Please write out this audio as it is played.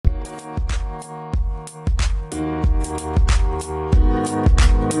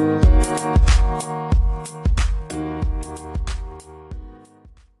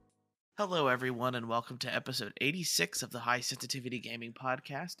Hello, everyone, and welcome to episode 86 of the High Sensitivity Gaming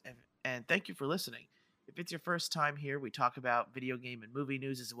Podcast. And thank you for listening. If it's your first time here, we talk about video game and movie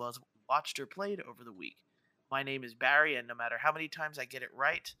news as well as what we watched or played over the week. My name is Barry, and no matter how many times I get it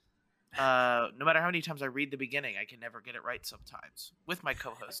right, no matter how many times I read the beginning, I can never get it right sometimes. With my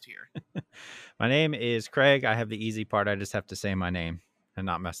co host here. My name is Craig. I have the easy part. I just have to say my name and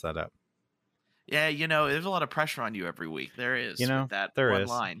not mess that up. Yeah, there's a lot of pressure on you every week. There is with that There one is.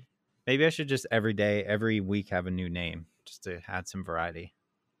 line. Maybe I should just every week have a new name just to add some variety.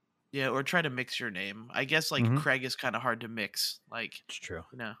 Yeah, or try to mix your name. I guess Craig is kind of hard to mix. It's true.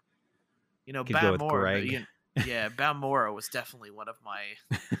 Could go with Bamora. Greg. Bamora was definitely one of my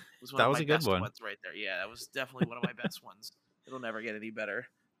That was my a good best one. ones right there. Yeah, that was definitely one of my best ones. It'll never get any better.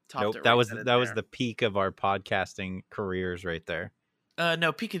 Nope, that was the peak of our podcasting careers right there.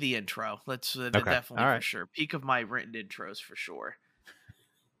 No, peak of the intro. Let's definitely for sure. Peak of my written intros for sure.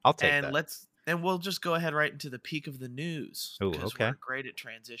 I'll take that. And we'll just go ahead right into the peak of the news. Oh, okay. We're great at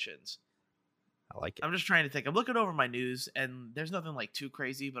transitions. I like it. I'm just trying to think. I'm looking over my news, and there's nothing too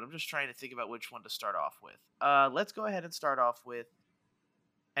crazy, but I'm just trying to think about which one to start off with. Let's go ahead and start off with,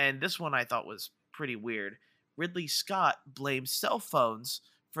 and this one I thought was pretty weird. Ridley Scott blames cell phones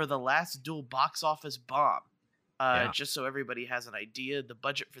for the last dual box office bomb. Just so everybody has an idea, the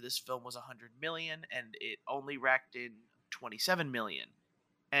budget for this film was $100 million, and it only racked in $27 million.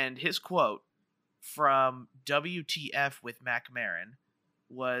 And his quote from WTF with Mac Maron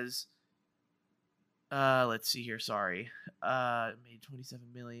was, let's see here, sorry. Made 27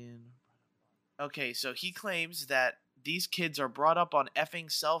 million. Okay, so he claims that these kids are brought up on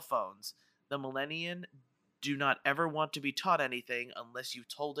effing cell phones. The millennium do not ever want to be taught anything unless you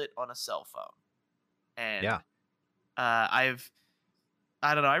told it on a cell phone. And I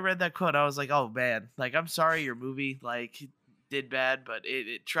don't know, I read that quote, I was like, oh man, I'm sorry your movie did bad, but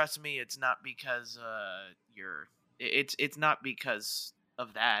it trust me, it's not because it's not because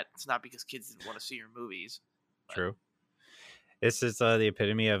of that. It's not because kids didn't want to see your movies. True. This is the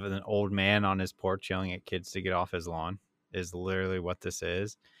epitome of an old man on his porch yelling at kids to get off his lawn. Is literally what this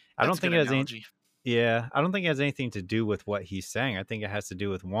is. I don't think it has anything to do with what he's saying. I think it has to do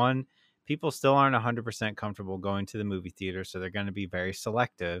with, one, people still aren't 100% comfortable going to the movie theater, so they're going to be very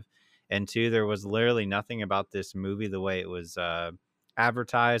selective. And two, there was literally nothing about this movie, the way it was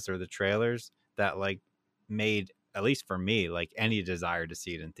advertised or the trailers, that made, at least for me, any desire to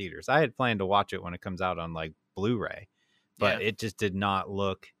see it in theaters. I had planned to watch it when it comes out on Blu-ray, but it just did not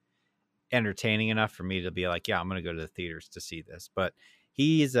look entertaining enough for me to be like, yeah, I'm going to go to the theaters to see this. But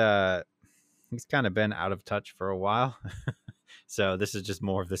he's kind of been out of touch for a while. So this is just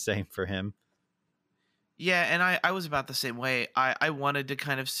more of the same for him. Yeah, and I was about the same way. I wanted to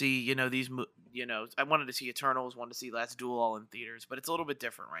kind of see, I wanted to see Eternals, wanted to see Last Duel all in theaters, but it's a little bit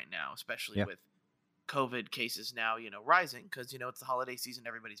different right now, especially with COVID cases now, rising, because, it's the holiday season,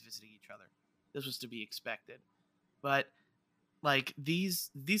 everybody's visiting each other. This was to be expected. But, these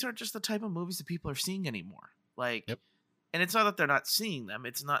aren't just the type of movies that people are seeing anymore. And it's not that they're not seeing them.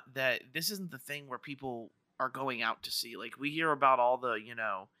 It's not that this isn't the thing where people are going out to see. We hear about all the,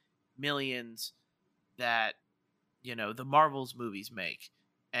 millions that the Marvel's movies make,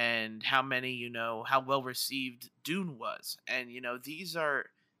 and how many, how well received Dune was. And these are,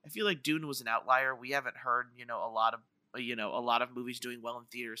 I feel like Dune was an outlier. We haven't heard a lot of movies doing well in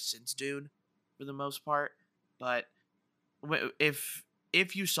theaters since Dune for the most part. But if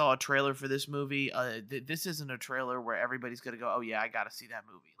you saw a trailer for this movie, this isn't a trailer where everybody's gonna go, oh yeah, I gotta see that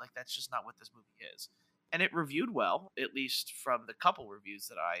movie. That's just not what this movie is. And it reviewed well, at least from the couple reviews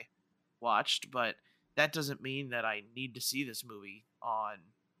that I watched, but that doesn't mean that I need to see this movie on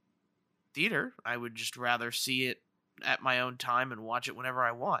theater. I would just rather see it at my own time and watch it whenever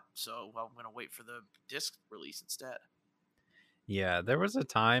I want. So I'm going to wait for the disc release instead. Yeah, there was a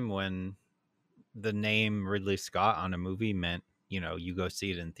time when the name Ridley Scott on a movie meant, you go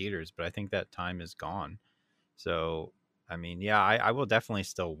see it in theaters, but I think that time is gone. So, I mean, yeah, I will definitely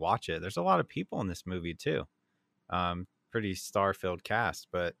still watch it. There's a lot of people in this movie too. Pretty star-filled cast,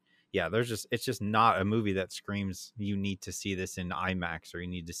 but yeah, it's just not a movie that screams you need to see this in IMAX or you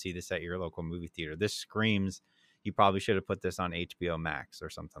need to see this at your local movie theater. This screams you probably should have put this on HBO Max or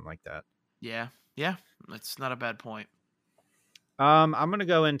something like that. Yeah, that's not a bad point. I'm gonna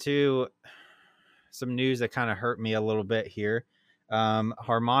go into some news that kind of hurt me a little bit here.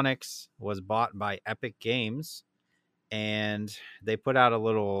 Harmonix was bought by Epic Games, and they put out a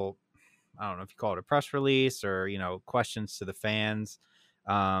little, I don't know if you call it a press release or questions to the fans.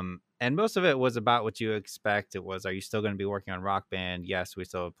 And most of it was about what you expect. It was, are you still going to be working on Rock Band? Yes, we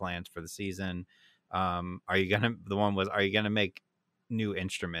still have plans for the season. Are you going to make new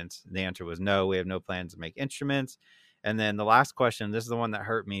instruments? The answer was no, we have no plans to make instruments. And then the last question, this is the one that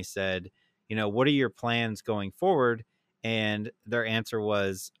hurt me, said, what are your plans going forward? And their answer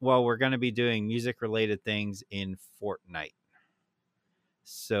was, well, we're going to be doing music related things in Fortnite.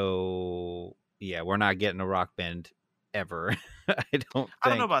 So yeah, we're not getting a Rock Band ever. I don't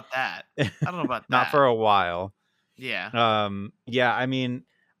know about that. Not for a while. Yeah. Yeah, I mean,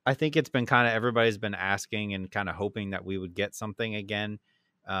 I think it's been kind of, everybody's been asking and kind of hoping that we would get something again.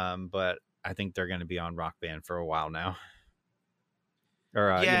 But I think they're going to be on Rock Band for a while now. Or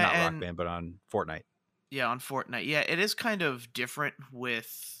not Rock Band, but on Fortnite. Yeah, on Fortnite. Yeah, it is kind of different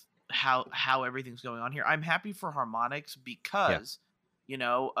with how everything's going on here. I'm happy for Harmonix because,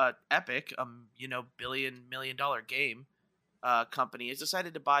 Epic, $1 game company has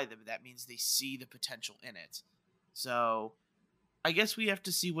decided to buy them. That means they see the potential in it. So I guess we have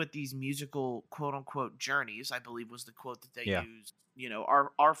to see what these musical quote unquote journeys, I believe was the quote that they used,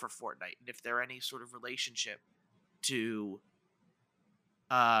 are for Fortnite. And if they're any sort of relationship to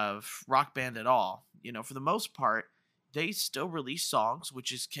Rock Band at all. For the most part, they still release songs,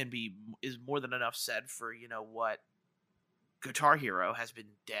 which is more than enough said for what Guitar Hero has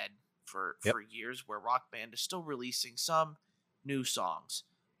been dead for years, where Rock Band is still releasing some new songs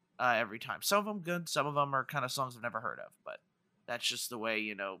every time. Some of them good, some of them are kind of songs I've never heard of, but that's just the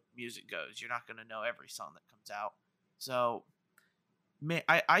way music goes. You're not going to know every song that comes out. So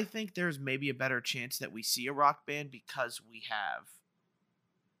I think there's maybe a better chance that we see a Rock Band because we have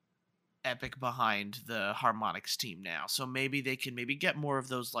Epic behind the Harmonix team now. So maybe they can get more of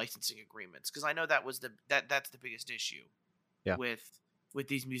those licensing agreements, because I know that was that's the biggest issue with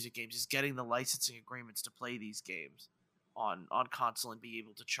these music games, is getting the licensing agreements to play these games on console and be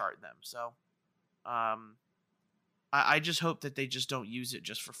able to chart them. So I just hope that they just don't use it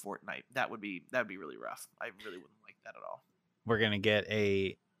just for Fortnite. That would be really rough. I really wouldn't like that at all. We're gonna get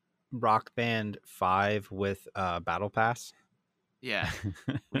a Rock Band 5 with Battle Pass. Yeah.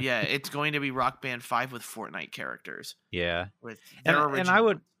 Yeah, it's going to be Rock Band 5 with Fortnite characters. Yeah. With their original.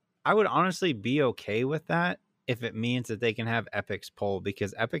 And I would honestly be okay with that if it means that they can have Epic's pull,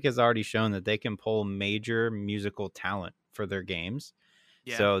 because Epic has already shown that they can pull major musical talent for their games.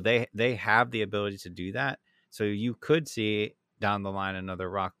 Yeah. So they have the ability to do that. So you could see down the line another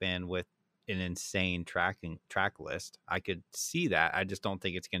Rock Band with an insane track list. I could see that. I just don't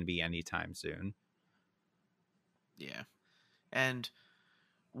think it's going to be anytime soon. Yeah. And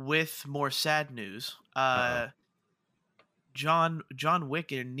with more sad news, John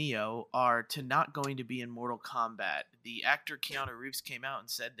Wick and Neo are not going to be in Mortal Kombat. The actor Keanu Reeves came out and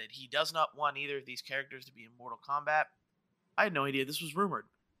said that he does not want either of these characters to be in Mortal Kombat. I had no idea this was rumored,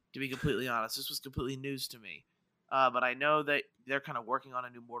 to be completely honest. This was completely news to me. But I know that they're kind of working on a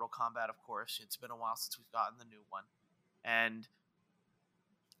new Mortal Kombat, of course. It's been a while since we've gotten the new one. And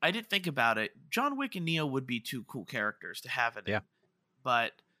I did think about it. John Wick and Neo would be two cool characters to have in it.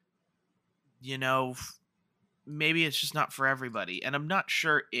 But, maybe it's just not for everybody. And I'm not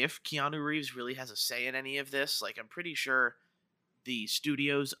sure if Keanu Reeves really has a say in any of this. Like, I'm pretty sure the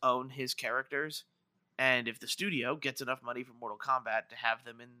studios own his characters. And if the studio gets enough money from Mortal Kombat to have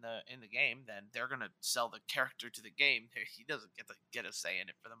them in the game, then they're going to sell the character to the game. He doesn't get a say in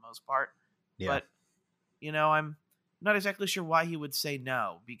it for the most part. Yeah. But, I'm not exactly sure why he would say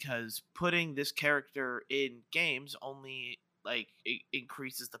no, because putting this character in games only it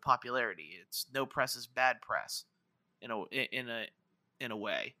increases the popularity. It's no press is bad press in a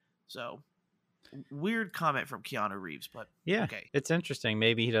way. So weird comment from Keanu Reeves, but yeah, okay. It's interesting.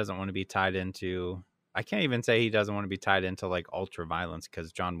 Maybe he doesn't want to be tied into, I can't even say he doesn't want to be tied into like ultra violence,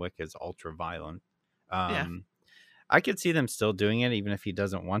 because John Wick is ultra violent. I could see them still doing it even if he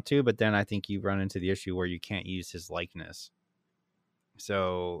doesn't want to, but then I think you run into the issue where you can't use his likeness.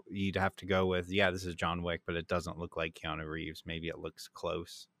 So you'd have to go with, this is John Wick, but it doesn't look like Keanu Reeves. Maybe it looks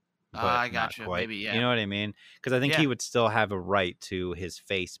close. But I got you. Maybe, yeah. You know what I mean? Because I think he would still have a right to his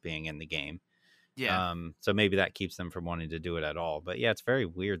face being in the game. Yeah. So maybe that keeps them from wanting to do it at all. But yeah, it's very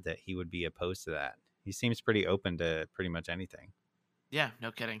weird that he would be opposed to that. He seems pretty open to pretty much anything. Yeah,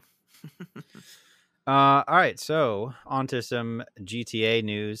 no kidding. All right, so on to some GTA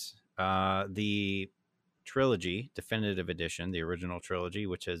news. The trilogy, Definitive Edition, the original trilogy,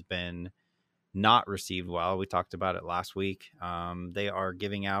 which has been not received well. We talked about it last week. They are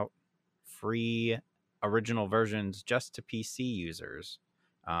giving out free original versions just to PC users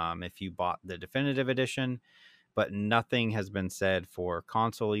if you bought the Definitive Edition, but nothing has been said for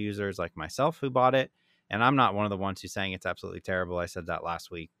console users like myself who bought it. And I'm not one of the ones who's saying it's absolutely terrible. I said that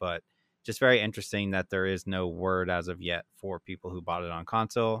last week, but just very interesting that there is no word as of yet for people who bought it on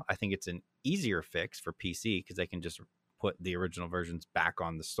console. I think it's an easier fix for PC because they can just put the original versions back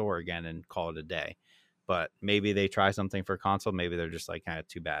on the store again and call it a day. But maybe they try something for console. Maybe they're just like, kind of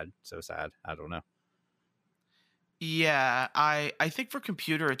too bad, so sad. I don't know. Yeah, I think for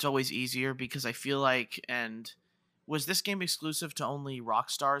computer it's always easier because I feel like, and was this game exclusive to only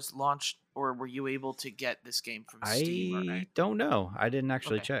Rockstar's launch, or were you able to get this game from Steam or I don't know. I didn't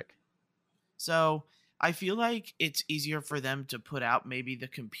actually okay. check. So I feel like it's easier for them to put out maybe the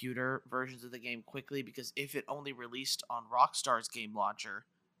computer versions of the game quickly, because if it only released on Rockstar's game launcher,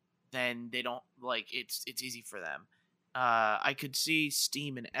 then they don't like it's easy for them. I could see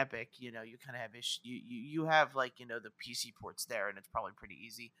Steam and Epic, you know, you kind of have you have like, you know, the PC ports there, and it's probably pretty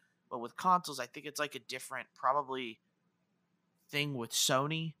easy. But with consoles, I think it's like a different probably thing with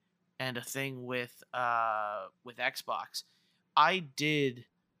Sony and a thing with Xbox. I did,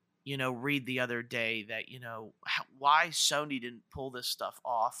 you know, read the other day that, you know, why Sony didn't pull this stuff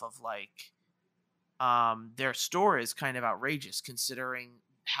off of like their store is kind of outrageous considering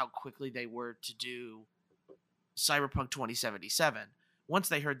how quickly they were to do Cyberpunk 2077. Once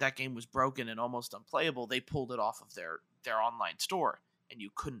they heard that game was broken and almost unplayable, they pulled it off of their online store and you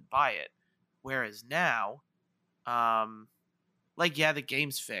couldn't buy it. Whereas now, like, yeah, the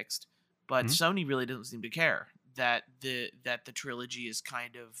game's fixed, but Sony really doesn't seem to care that the trilogy is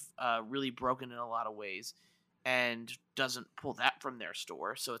kind of really broken in a lot of ways, and doesn't pull that from their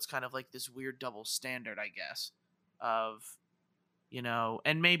store. So it's kind of like this weird double standard, I guess, of, you know,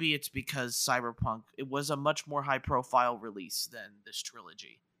 and maybe it's because Cyberpunk, it was a much more high profile release than this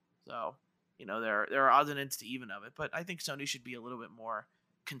trilogy. So, you know, there are odds and ends to even of it, but I think Sony should be a little bit more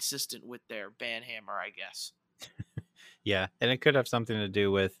consistent with their banhammer, I guess. Yeah, and it could have something to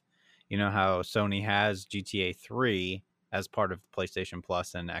do with, you know, how Sony has GTA 3 as part of PlayStation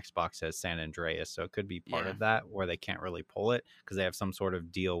Plus and Xbox has San Andreas. So it could be part of that where they can't really pull it because they have some sort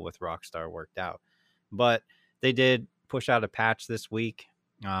of deal with Rockstar worked out. But they did push out a patch this week.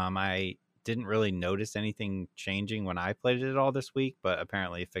 I didn't really notice anything changing when I played it all this week, but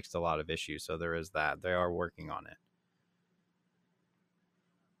apparently it fixed a lot of issues. So there is that. They are working on it.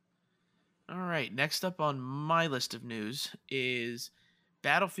 All right, next up on my list of news is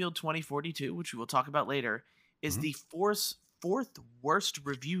Battlefield 2042, which we will talk about later, is the fourth worst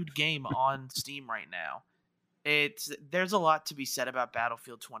reviewed game on Steam right now. There's a lot to be said about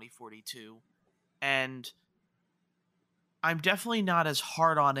Battlefield 2042, and I'm definitely not as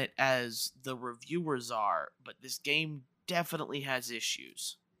hard on it as the reviewers are, but this game definitely has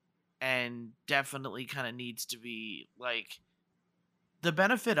issues and definitely kind of needs to be like, the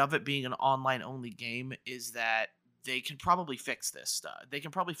benefit of it being an online only game is that they can probably fix this stuff. They can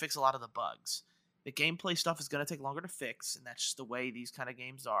probably fix a lot of the bugs. The gameplay stuff is going to take longer to fix, and that's just the way these kind of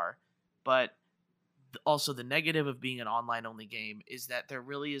games are. But also, the negative of being an online only game is that there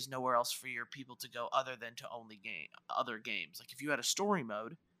really is nowhere else for your people to go other than to other games. Like, if you had a story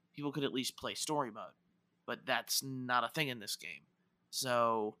mode, people could at least play story mode, but that's not a thing in this game.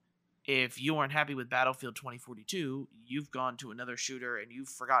 So if you aren't happy with Battlefield 2042, you've gone to another shooter and you've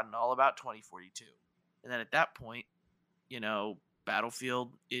forgotten all about 2042. And then at that point, you know,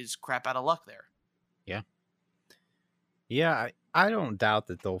 Battlefield is crap out of luck there. Yeah. Yeah, I don't doubt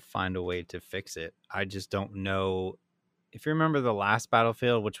that they'll find a way to fix it. I just don't know. If you remember the last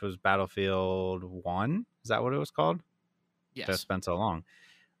Battlefield, which was Battlefield 1, is that what it was called? Yes. That's been so long.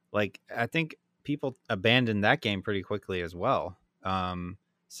 Like, I think people abandoned that game pretty quickly as well.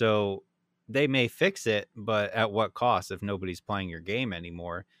 So they may fix it, but at what cost if nobody's playing your game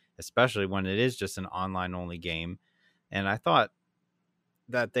anymore, especially when it is just an online only game. And I thought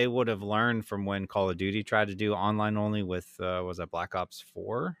that they would have learned from when Call of Duty tried to do online only with, was that Black Ops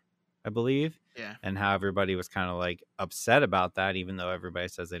 4, I believe? Yeah. And how everybody was kind of like upset about that, even though everybody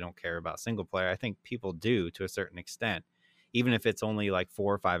says they don't care about single player. I think people do to a certain extent. Even if it's only like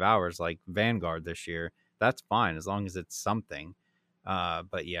 4 or 5 hours, like Vanguard this year, that's fine as long as it's something.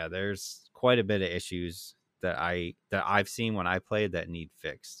 But yeah, there's quite a bit of issues that I've seen when I played that need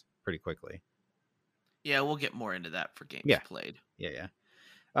fixed pretty quickly. Yeah, we'll get more into that for games played. Yeah.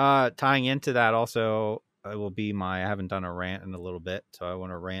 Tying into that also, it will be I haven't done a rant in a little bit, so I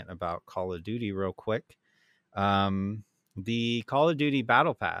want to rant about Call of Duty real quick. The Call of Duty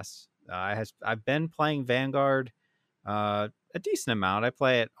Battle Pass. I've been playing Vanguard a decent amount. I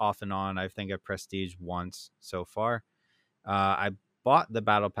play it off and on. I think I've prestiged once so far. I bought the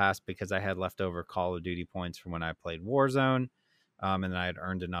Battle Pass because I had leftover Call of Duty points from when I played Warzone, and then I had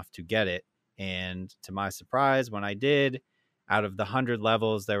earned enough to get it. And to my surprise, when I did, out of the 100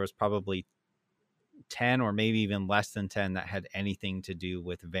 levels, there was probably 10 or maybe even less than 10 that had anything to do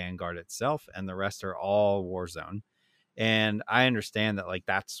with Vanguard itself, and the rest are all Warzone. And I understand that, like,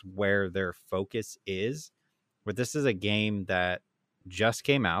 that's where their focus is, But this is a game that just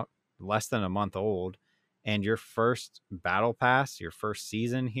came out, less than a month old, and your first battle pass, your first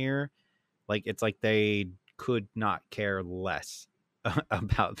season here, like it's like they could not care less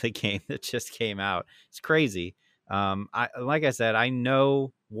about the game that just came out. It's crazy. I like I said, I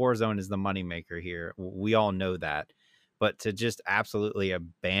know Warzone is the moneymaker here. We all know that, but to just absolutely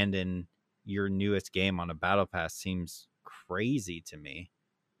abandon your newest game on a battle pass seems crazy to me.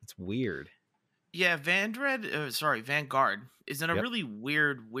 It's weird. Yeah, Vanguard is in a Yep. really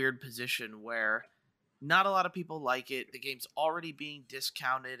weird position where not a lot of people like it. The game's already being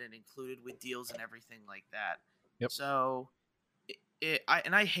discounted and included with deals and everything like that. Yep. So,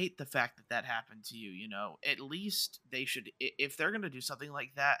 I hate the fact that that happened to you. You know, at least they should, if they're going to do something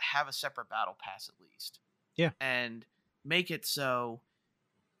like that, have a separate battle pass at least. Yeah. And make it so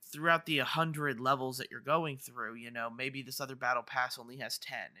throughout the 100 levels that you're going through, you know, maybe this other battle pass only has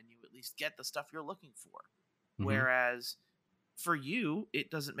 10 and you at least get the stuff you're looking for. Mm-hmm. Whereas for you,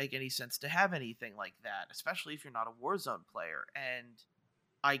 it doesn't make any sense to have anything like that, especially if you're not a Warzone player. And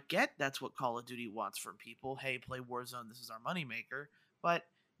I get that's what Call of Duty wants from people. Hey, play Warzone, this is our moneymaker. But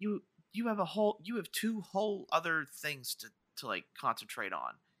you have two whole other things to like concentrate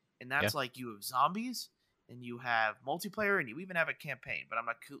on. And that's like you have zombies and you have multiplayer, and you even have a campaign, but I'm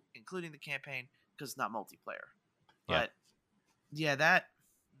not including the campaign because it's not multiplayer. But that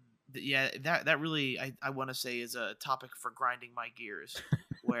really I want to say is a topic for grinding my gears,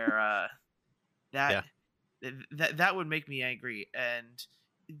 where that would make me angry, and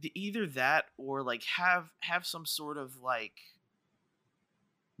either that or like have some sort of like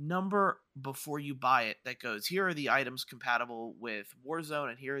number before you buy it that goes, here are the items compatible with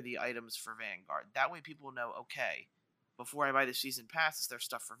Warzone and here are the items for Vanguard. That way people know, okay, before I buy the season pass, is there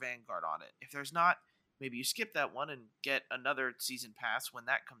stuff for Vanguard on it? If there's not, maybe you skip that one and get another season pass when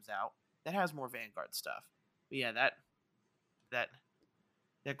that comes out that has more Vanguard stuff. But yeah, that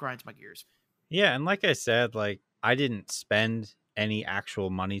grinds my gears. Yeah, and like I said, like I didn't spend any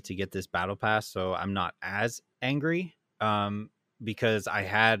actual money to get this battle pass, so I'm not as angry. Because I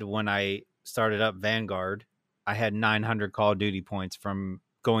had, when I started up Vanguard, I had 900 Call of Duty points from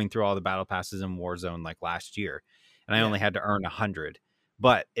going through all the battle passes in Warzone like last year, and I only had to earn 100.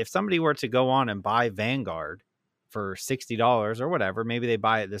 But if somebody were to go on and buy Vanguard for $60 or whatever, maybe they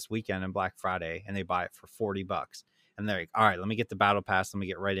buy it this weekend and Black Friday and they buy it for $40, and they're like, all right, let me get the battle pass, let me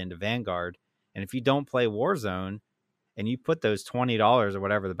get right into Vanguard. And if you don't play Warzone and you put those $20 or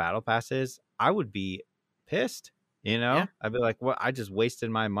whatever the battle pass is, I would be pissed. You know, I'd be like, what? I just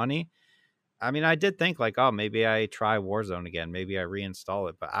wasted my money. I mean, I did think like, oh, maybe I try Warzone again. Maybe I reinstall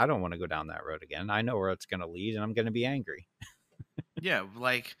it, but I don't want to go down that road again. I know where it's going to lead and I'm going to be angry. Yeah.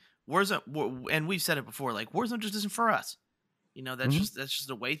 Like Warzone, and we've said it before, like Warzone just isn't for us. You know, that's just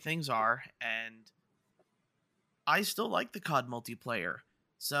the way things are. And I still like the COD multiplayer.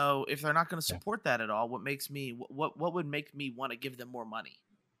 So if they're not going to support that at all, what would make me want to give them more money?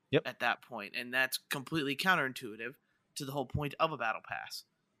 At that point, and that's completely counterintuitive to the whole point of a battle pass.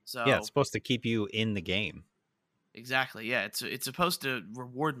 So yeah, it's supposed to keep you in the game. Exactly. Yeah, it's supposed to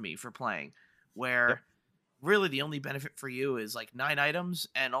reward me for playing, where really the only benefit for you is like 9 items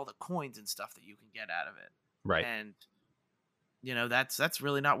and all the coins and stuff that you can get out of it. Right. And you know, that's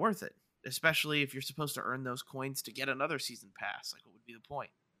really not worth it, especially if you're supposed to earn those coins to get another season pass. Like, what would be the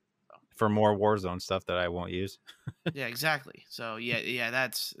point? For more Warzone stuff that I won't use. Yeah, exactly. So yeah,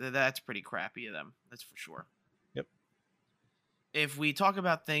 that's pretty crappy of them. That's for sure. Yep. If we talk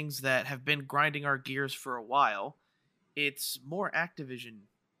about things that have been grinding our gears for a while, it's more Activision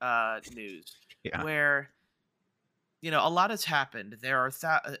news, where a lot has happened. There are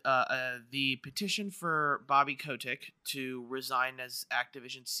the petition for Bobby Kotick to resign as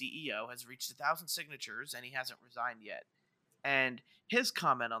Activision CEO has reached 1,000 signatures, and he hasn't resigned yet. And his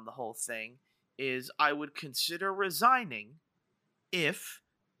comment on the whole thing is, I would consider resigning if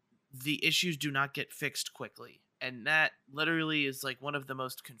the issues do not get fixed quickly. And that literally is like one of the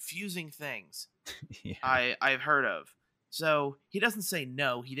most confusing things I've heard of. So he doesn't say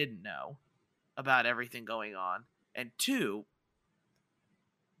no, he didn't know about everything going on. And 2,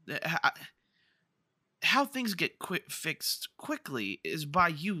 how things get fixed quickly is by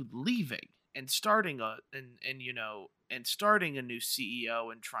you leaving and starting a new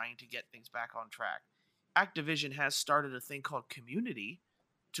CEO and trying to get things back on track. Activision has started a thing called Community,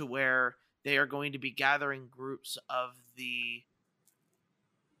 to where they are going to be gathering groups of the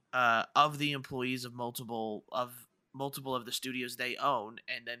employees of multiple of the studios they own,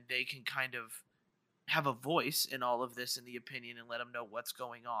 and then they can kind of have a voice in all of this, in the opinion, and let them know what's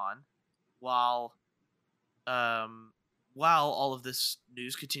going on, while all of this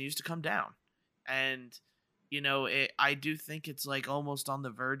news continues to come down. And I do think it's like almost on the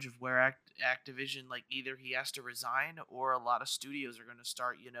verge of where Activision, like, either he has to resign or a lot of studios are going to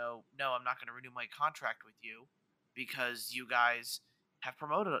start, no, I'm not going to renew my contract with you because you guys have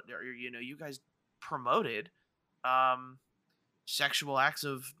promoted, or, you guys promoted um, sexual acts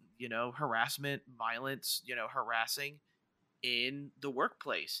of, harassment, violence, harassing in the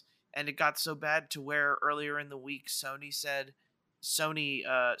workplace. And it got so bad to where earlier in the week Sony sent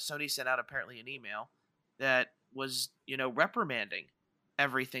out apparently an email that was, reprimanding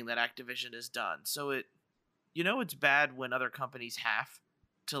everything that Activision has done. So it's bad when other companies have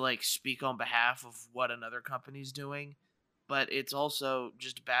to like speak on behalf of what another company's doing, but it's also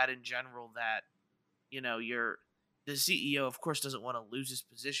just bad in general that, you're the CEO, of course, doesn't want to lose his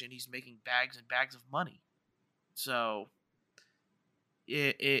position. He's making bags and bags of money. So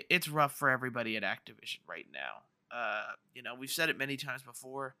it's rough for everybody at Activision right now. We've said it many times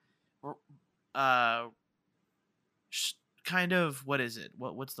before. We're, uh, kind of, what is it?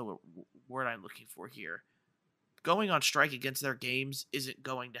 What's the word I'm looking for here? Going on strike against their games isn't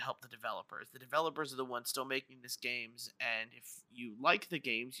going to help the developers. The developers are the ones still making these games, and if you like the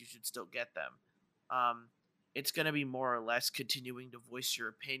games, you should still get them. It's going to be more or less continuing to voice your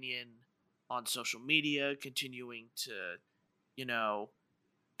opinion on social media, continuing to,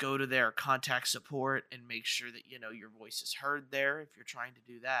 go to their contact support and make sure that, your voice is heard there if you're trying to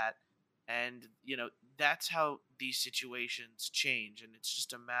do that. And, that's how these situations change. And it's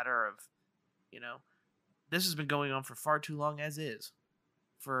just a matter of, this has been going on for far too long as is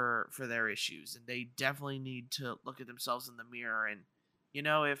for their issues. And they definitely need to look at themselves in the mirror. And,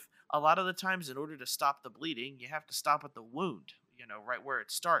 if a lot of the times in order to stop the bleeding, you have to stop at the wound, right where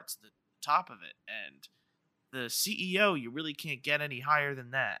it starts, the top of it. And the CEO, you really can't get any higher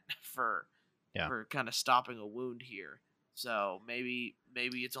than that for kind of stopping a wound here. So maybe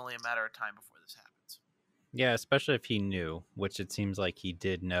it's only a matter of time before this happens. Yeah, especially if he knew, which it seems like he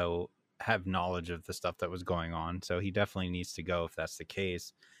did have knowledge of the stuff that was going on. So he definitely needs to go if that's the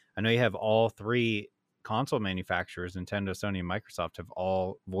case. I know you have all three console manufacturers, Nintendo, Sony, and Microsoft, have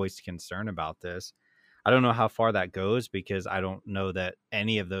all voiced concern about this. I don't know how far that goes because I don't know that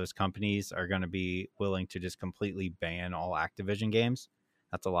any of those companies are going to be willing to just completely ban all Activision games.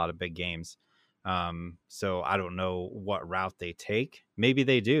 That's a lot of big games. So I don't know what route they take. Maybe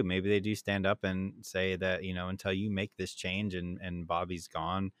they do. Maybe they do stand up and say that, until you make this change and Bobby's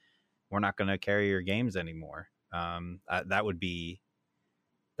gone, we're not going to carry your games anymore. That would be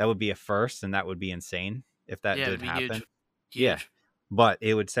a first, and that would be insane if that did happen. Huge. Yeah, but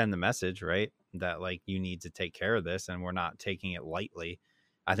it would send the message, right, that like you need to take care of this, and we're not taking it lightly.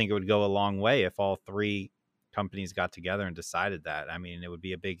 I think it would go a long way if all three companies got together and decided that. I mean, it would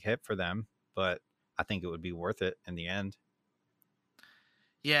be a big hit for them, but I think it would be worth it in the end.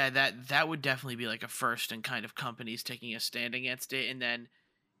 Yeah, that would definitely be like a first, and kind of companies taking a stand against it. And then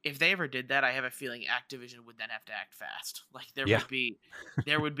if they ever did that, I have a feeling Activision would then have to act fast. Like there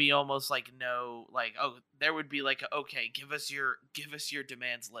would be almost like no, like, oh, there would be like, okay, give us your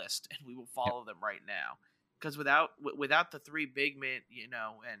demands list and we will follow them right now. Because without the three big men,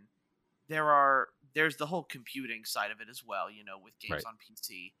 and there's the whole computing side of it as well, with games on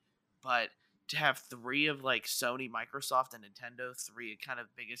PC. But to have three of like Sony, Microsoft, and Nintendo, three kind of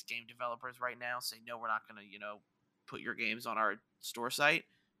biggest game developers right now, say no, we're not going to, put your games on our store site,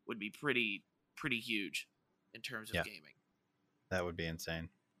 would be pretty huge in terms of gaming. That would be insane.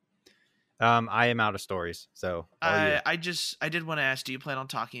 I am out of stories, so I did want to ask, do you plan on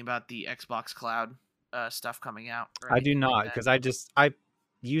talking about the Xbox Cloud stuff coming out? I do not, because I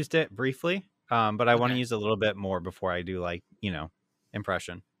used it briefly, but I want to use a little bit more before I do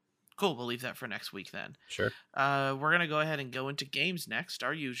impression. Cool, we'll leave that for next week then. Sure. We're gonna go ahead and go into games next,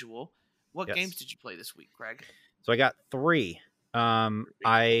 our usual. What games did you play this week, Greg? So I got 3.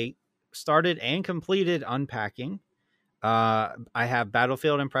 I started and completed unpacking. I have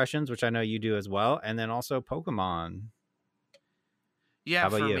Battlefield impressions, which I know you do as well, and then also Pokemon. Yeah,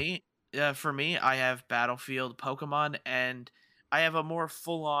 for me, I have Battlefield, Pokemon, and I have a more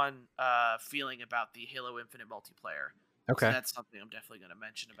full-on feeling about the Halo Infinite multiplayer. Okay, so that's something I'm definitely going to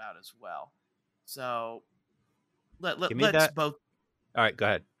mention about as well. So let's both. All right, go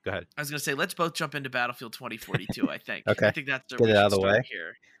ahead. I was going to say, let's both jump into Battlefield 2042, I think. Okay. I think that's Get it out of the way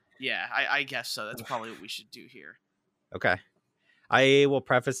here. Yeah, I guess so. That's probably what we should do here. Okay. I will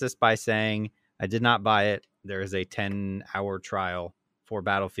preface this by saying I did not buy it. There is a 10-hour trial for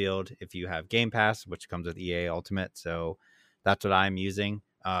Battlefield if you have Game Pass, which comes with EA Ultimate. So that's what I'm using.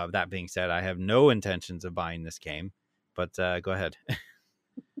 That being said, I have no intentions of buying this game. But go ahead.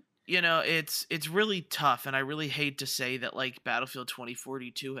 it's really tough, and I really hate to say that like Battlefield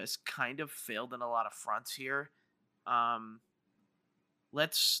 2042 has kind of failed in a lot of fronts here. Um,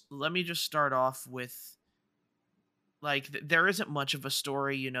 let me just start off with like there isn't much of a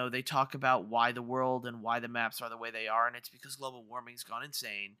story. They talk about why the world and why the maps are the way they are, and it's because global warming's gone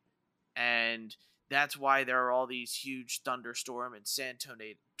insane, and that's why there are all these huge thunderstorm and sand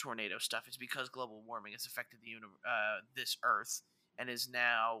tornado stuff. It's because global warming has affected this Earth, and is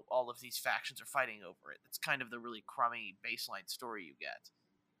now all of these factions are fighting over it. That's kind of the really crummy baseline story you get,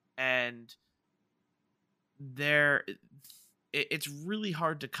 and there it's really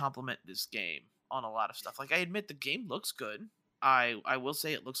hard to compliment this game on a lot of stuff. Like, I admit the game looks good. I will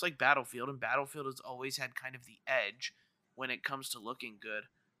say it looks like Battlefield, and Battlefield has always had kind of the edge when it comes to looking good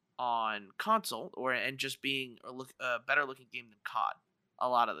on console, and just being a better looking game than COD a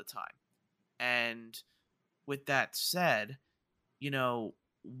lot of the time. And with that said,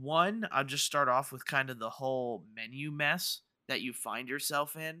 one, I'll just start off with kind of the whole menu mess that you find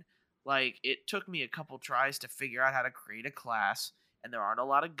yourself in. Like, it took me a couple tries to figure out how to create a class, and there aren't a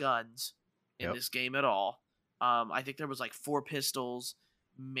lot of guns in this game at all. I think there was like 4 pistols,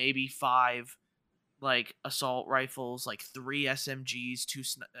 maybe 5 like assault rifles, like 3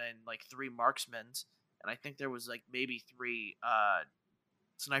 SMGs, and like 3 marksmans, and I think there was like maybe 3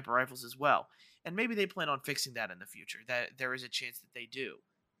 sniper rifles as well. And maybe they plan on fixing that in the future. That there is a chance that they do,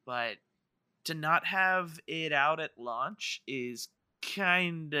 but to not have it out at launch is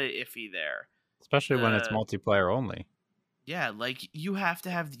kind of iffy there. Especially when it's multiplayer only. Yeah, like you have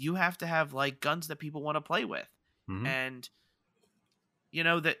to have like guns that people want to play with. Mm-hmm. And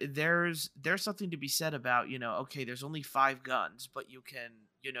that there's something to be said about, okay, there's only 5 guns, but you can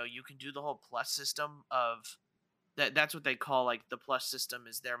do the whole plus system of that's what they call like the plus system,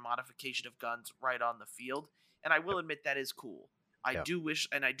 is their modification of guns right on the field. And I will admit that is cool. I do wish,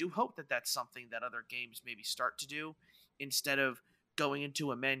 and I do hope that that's something that other games maybe start to do, instead of going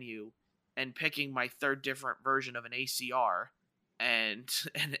into a menu and picking my 3rd different version of an ACR and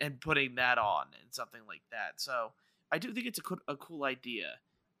and putting that on and something like that. So I do think it's a cool idea,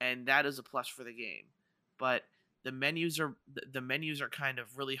 and that is a plus for the game. But the menus are kind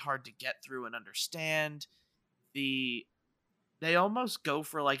of really hard to get through and understand. They almost go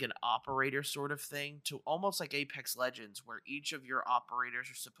for like an operator sort of thing, to almost like Apex Legends, where each of your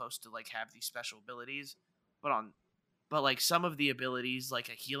operators are supposed to like have these special abilities, but like some of the abilities, like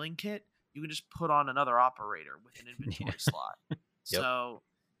a healing kit, you can just put on another operator with an inventory slot. So,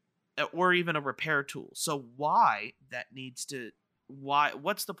 or even a repair tool. So what's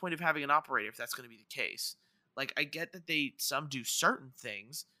the point of having an operator if that's going to be the case? Like, I get that some do certain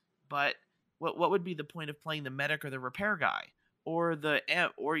things, but what would be the point of playing the medic or the repair guy or the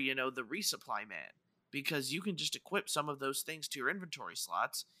resupply man? Because you can just equip some of those things to your inventory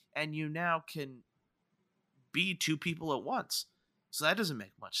slots, and you now can be 2 people at once. So that doesn't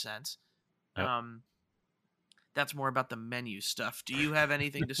make much sense. Yep. That's more about the menu stuff. Do you have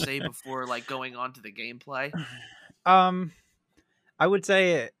anything to say before like going on to the gameplay? I would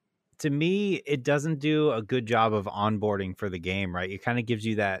say, to me, it doesn't do a good job of onboarding for the game, right? It kind of gives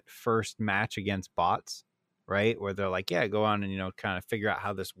you that first match against bots, right? Where they're like, yeah, go on and, kind of figure out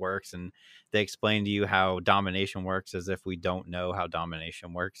how this works. And they explain to you how domination works, as if we don't know how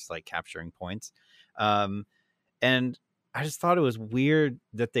domination works, like capturing points. And I just thought it was weird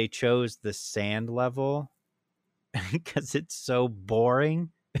that they chose the sand level because it's so boring.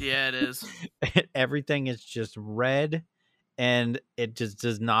 Yeah, it is. Everything is just red, and it just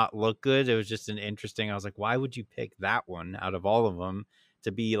does not look good. It was just I was like, why would you pick that one out of all of them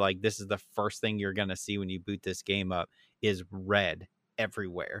to be like, this is the first thing you're going to see when you boot this game up, is red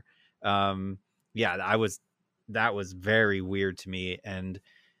everywhere. That was very weird to me. And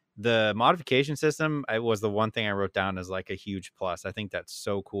the modification system, it was the one thing I wrote down as like a huge plus. I think that's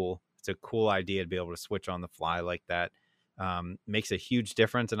so cool. It's a cool idea to be able to switch on the fly like that. Makes a huge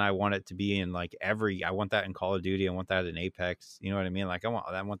difference, and I want it to be in like I want that in Call of Duty. I want that in Apex. You know what I mean? Like I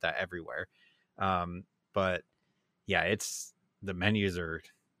want that everywhere. But yeah, the menus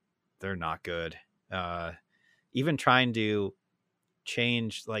they're not good. Even trying to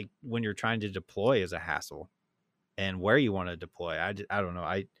change, like when you're trying to deploy, is a hassle, and where you want to deploy. I don't know.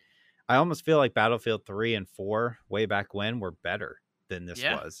 I almost feel like Battlefield 3 and 4 way back when were better than this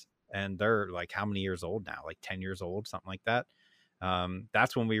was. And they're like, how many years old now? Like 10 years old, something like that.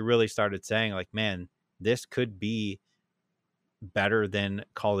 That's when we really started saying like, man, this could be better than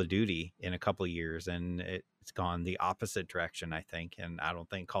Call of Duty in a couple of years. And it's gone the opposite direction, I think. And I don't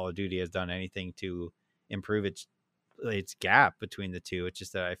think Call of Duty has done anything to improve its gap between the two. It's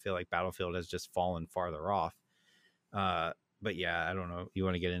just that I feel like Battlefield has just fallen farther off. but yeah, I don't know. You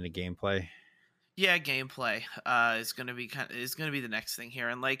want to get into gameplay? Yeah, gameplay is going to be the next thing here.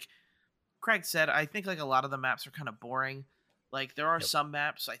 And like Craig said, I think like a lot of the maps are kind of boring. Like there are Yep. some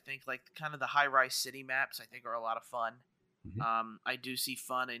maps I think like kind of the high-rise city maps I think are a lot of fun. Mm-hmm. I do see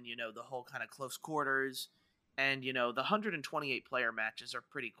fun in, the whole kind of close quarters, and the 128 player matches are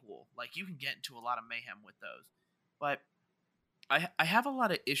pretty cool. Like you can get into a lot of mayhem with those. But I have a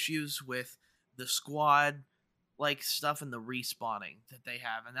lot of issues with the squad like stuff and the respawning that they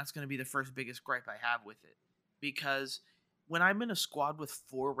have, and that's going to be the first biggest gripe I have with it. Because when I'm in a squad with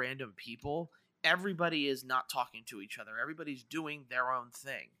 4 random people, everybody is not talking to each other. Everybody's doing their own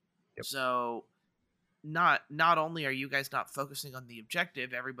thing. Yep. So not only are you guys not focusing on the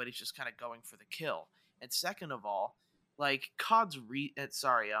objective, everybody's just kind of going for the kill. And second of all, like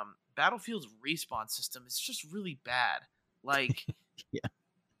Battlefield's respawn system is just really bad. Like yeah.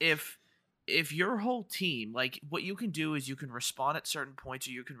 If your whole team, like what you can do is you can respawn at certain points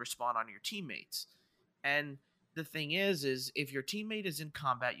or you can respawn on your teammates. And the thing is if your teammate is in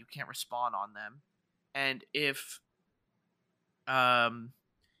combat, you can't respawn on them. And if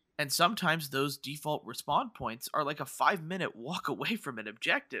and sometimes those default respawn points are like a 5-minute walk away from an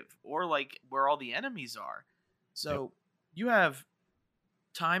objective or like where all the enemies are. So you have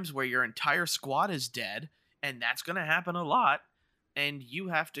times where your entire squad is dead, and that's going to happen a lot, and you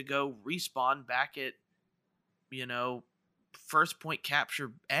have to go respawn back at first point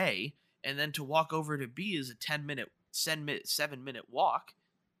capture A, and then to walk over to B is a 7-minute walk.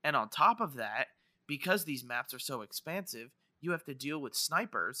 And on top of that, because these maps are so expansive, you have to deal with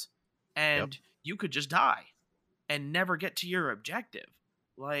snipers, and you could just die and never get to your objective.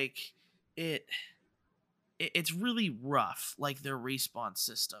 Like it's really rough, like their respawn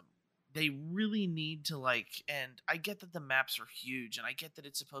system. They really need to and I get that the maps are huge, and I get that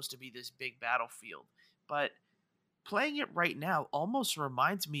it's supposed to be this big battlefield, but playing it right now almost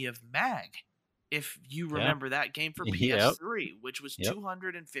reminds me of MAG. If you remember that game for PS3, which was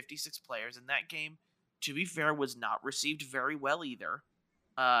 256 players, and that game, to be fair, was not received very well either.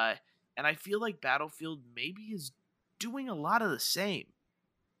 And I feel like Battlefield maybe is doing a lot of the same,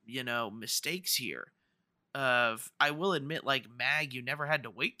 mistakes here. I will admit, like MAG, you never had to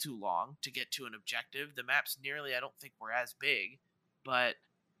wait too long to get to an objective. The maps I don't think were as big, but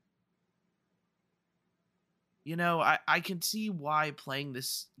I can see why playing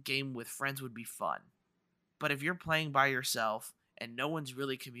this game with friends would be fun. But if you're playing by yourself and no one's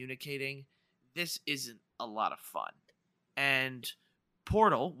really communicating, this isn't a lot of fun. And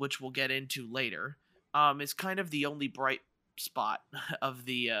Portal, which we'll get into later, is kind of the only bright spot of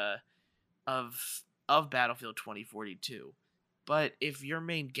the of Battlefield 2042. But if your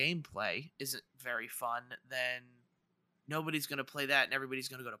main gameplay isn't very fun, then nobody's going to play that, and everybody's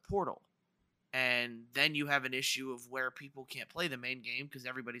going to go to Portal. And then you have an issue of where people can't play the main game because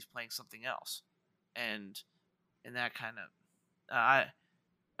everybody's playing something else, and that kind of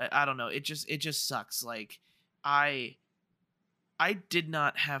I don't know. It just sucks. Like I did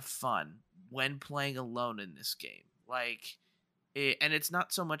not have fun when playing alone in this game. Like, and it's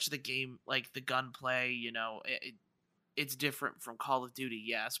not so much the game, like the gunplay. It's different from Call of Duty,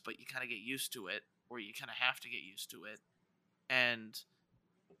 yes, but you kind of get used to it, or you kind of have to get used to it, and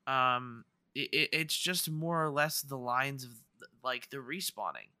it's just more or less the lines of like the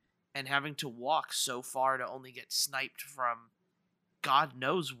respawning and having to walk so far to only get sniped from God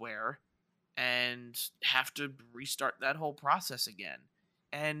knows where and have to restart that whole process again.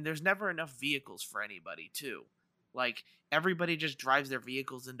 And there's never enough vehicles for anybody too. Like everybody just drives their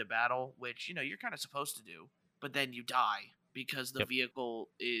vehicles into battle, which you're kind of supposed to do, but then you die because the vehicle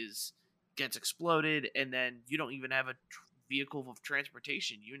gets exploded, and then you don't even have a vehicle of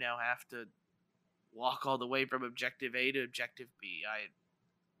transportation. You now have to walk all the way from objective A to objective B.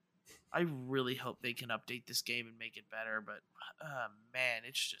 I really hope they can update this game and make it better, but man,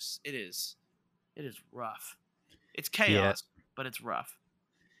 it is rough. It's chaos, but it's rough.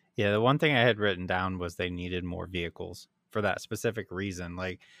 Yeah, the one thing I had written down was they needed more vehicles for that specific reason.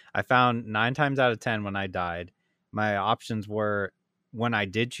 Like I found 9 times out of 10 when I died, my options were when I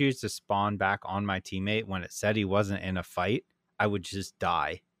did choose to spawn back on my teammate when it said he wasn't in a fight, I would just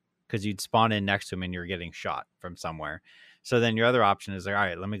die because you'd spawn in next to him and you're getting shot from somewhere. So then your other option is like, all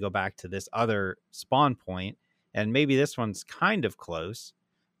right, let me go back to this other spawn point, and maybe this one's kind of close,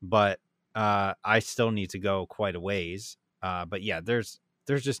 but I still need to go quite a ways. But yeah, there's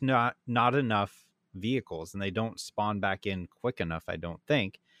just not enough vehicles, and they don't spawn back in quick enough, I don't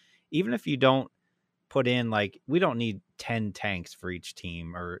think. Even if you don't put in, like, we don't need 10 tanks for each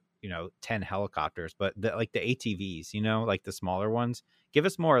team or 10 helicopters, but like the ATVs, like the smaller ones, give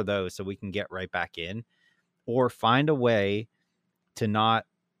us more of those so we can get right back in. or find a way to not,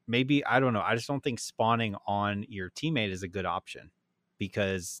 maybe, I don't know. I just don't think spawning on your teammate is a good option,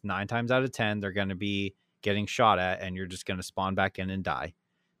 because 9 times out of 10, they're going to be getting shot at and you're just going to spawn back in and die.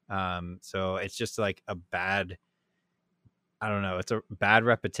 So it's just like a bad, I don't know. It's a bad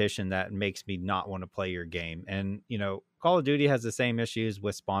repetition that makes me not want to play your game. And, Call of Duty has the same issues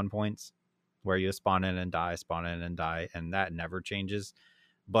with spawn points, where you spawn in and die, spawn in and die, and that never changes.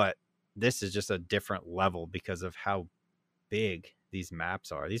 But this is just a different level because of how big these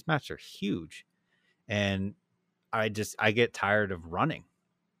maps are. These maps are huge. And I get tired of running.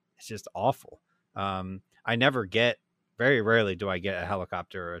 It's just awful. I never get, very rarely do I get a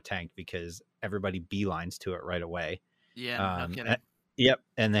helicopter or a tank, because everybody beelines to it right away. Yeah, no kidding. Yep.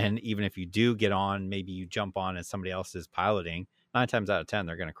 And then even if you do get on, maybe you jump on and somebody else is piloting, 9 times out of 10,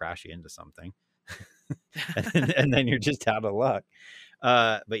 they're going to crash you into something. and then you're just out of luck.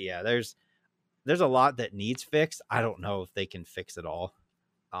 But yeah, there's a lot that needs fixed. I don't know if they can fix it all.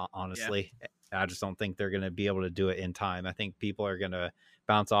 Honestly, I just don't think they're going to be able to do it in time. I think people are going to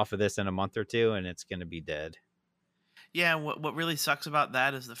bounce off of this in a month or two, and it's going to be dead. Yeah, what really sucks about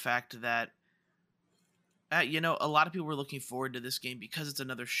that is the fact that, a lot of people were looking forward to this game because it's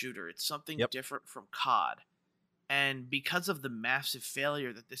another shooter. It's something different from COD. And because of the massive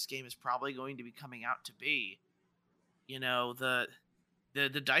failure that this game is probably going to be coming out to be, the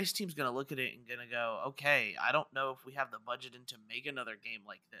DICE team's going to look at it and going to go, okay, I don't know if we have the budget to make another game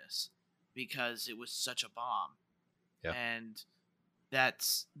like this, because it was such a bomb. Yeah. And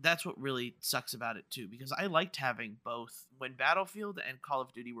that's what really sucks about it too, because I liked having both. When Battlefield and Call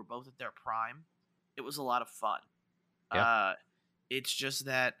of Duty were both at their prime, it was a lot of fun. Yeah. It's just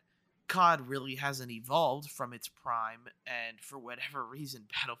that COD really hasn't evolved from its prime, and for whatever reason,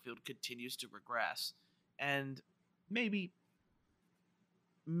 Battlefield continues to regress. And maybe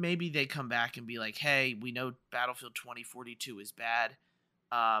they come back and be like, hey, we know Battlefield 2042 is bad.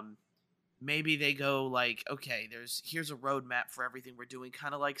 Maybe they go like, okay, here's a roadmap for everything we're doing,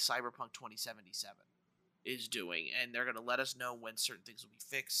 kind of like Cyberpunk 2077 is doing, and they're going to let us know when certain things will be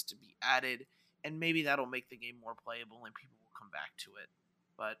fixed, to be added, and maybe that'll make the game more playable and people will come back to it.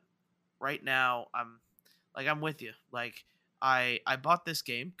 But right now, I'm with you. Like, I bought this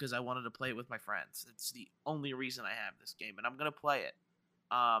game because I wanted to play it with my friends. It's the only reason I have this game, and I'm going to play it.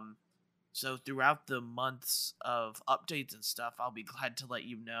 So throughout the months of updates and stuff, I'll be glad to let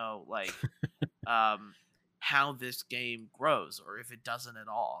you know, like, how this game grows, or if it doesn't at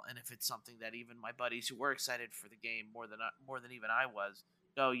all, and if it's something that even my buddies who were excited for the game more than even I was,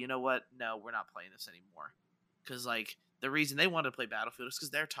 go, you know what? No, we're not playing this anymore. Because, like, the reason they wanted to play Battlefield is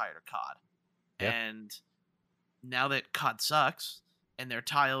because they're tired of COD, and now that COD sucks, and they're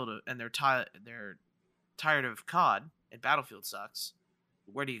tired of COD, and Battlefield sucks,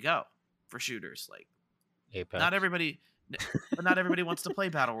 where do you go for shooters? Like, Apex. Not everybody wants to play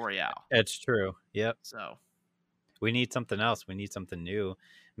Battle Royale. It's true. Yep. So we need something else. We need something new.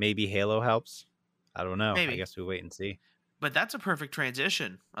 Maybe Halo helps. I don't know. Maybe. I guess we wait and see. But that's a perfect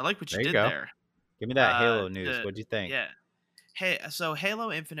transition. I like what you did there. Give me that Halo news. What'd you think? Yeah. Hey, so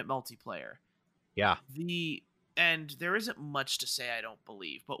Halo Infinite multiplayer. Yeah. And there isn't much to say, I don't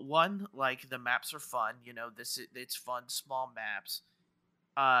believe. But one, like, the maps are fun. It's fun, small maps.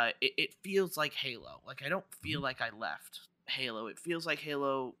 It feels like Halo. Like, I don't feel like I left Halo. It feels like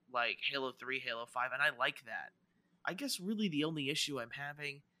Halo 3, Halo 5, and I like that. I guess really the only issue I'm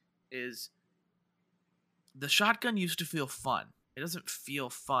having is the shotgun used to feel fun. It doesn't feel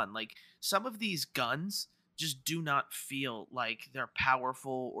fun. Like, some of these guns just do not feel like they're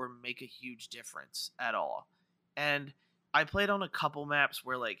powerful or make a huge difference at all. And I played on a couple maps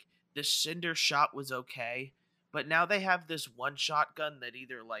where, like, the Cinder shot was okay, but now they have this one shotgun that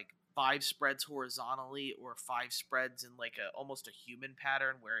either, like, 5 spreads horizontally or 5 spreads in, like, almost a human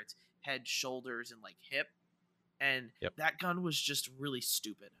pattern where it's head, shoulders, and, like, hip. And that gun was just really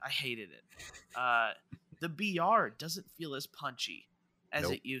stupid. I hated it. The BR doesn't feel as punchy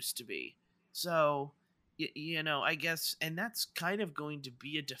as it used to be. So, I guess, and that's kind of going to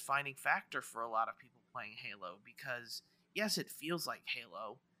be a defining factor for a lot of people playing Halo, because, yes, it feels like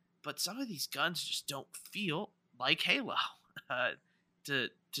Halo, but some of these guns just don't feel like Halo, to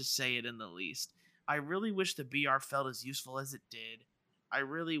say it in the least. I really wish the BR felt as useful as it did. I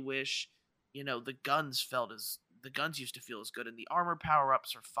really wish, the guns used to feel as good, and the armor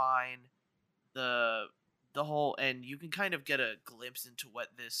power-ups are fine. The whole, and you can kind of get a glimpse into what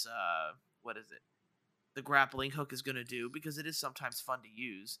this, the grappling hook is going to do, because it is sometimes fun to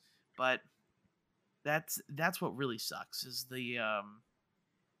use, but that's what really sucks, is the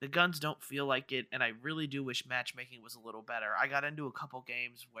guns don't feel like it, and I really do wish matchmaking was a little better. I got into a couple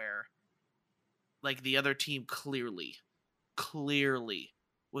games where Like the other team clearly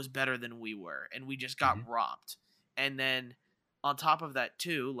was better than we were, and we just got Mm-hmm. robbed. And then on top of that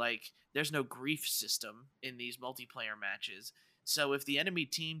too, like there's no grief system in these multiplayer matches. So if the enemy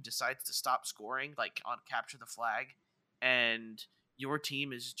team decides to stop scoring, like on capture the flag, and your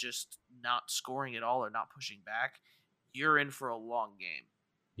team is just not scoring at all or not pushing back, you're in for a long game.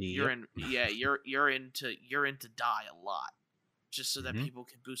 You're Yep. in, yeah, you're into die a lot, just so that Mm-hmm. people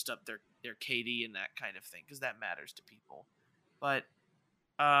can boost up their KD and that kind of thing, because that matters to people. But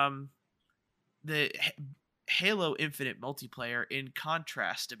um, the Halo Infinite multiplayer, in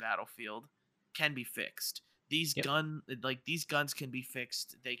contrast to Battlefield, can be fixed. Yep. These guns can be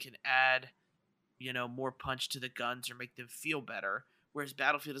fixed. They can add, more punch to the guns or make them feel better. Whereas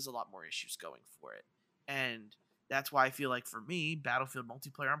Battlefield has a lot more issues going for it, and that's why I feel like for me, Battlefield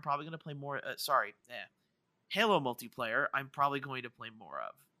multiplayer, I'm probably going to play more. Halo multiplayer, I'm probably going to play more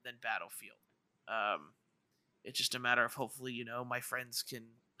of than Battlefield. Um, it's just a matter of hopefully, my friends can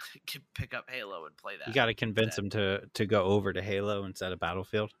pick up Halo and play that. You got to convince them to go over to Halo instead of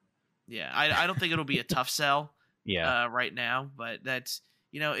Battlefield. Yeah, I don't think it'll be a tough sell. Yeah. Right now, but that's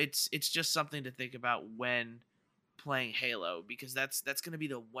it's just something to think about when playing Halo, because that's going to be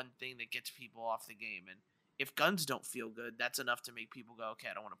the one thing that gets people off the game. And if guns don't feel good, that's enough to make people go, okay,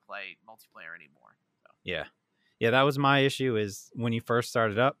 I don't want to play multiplayer anymore. So. Yeah, that was my issue, is when you first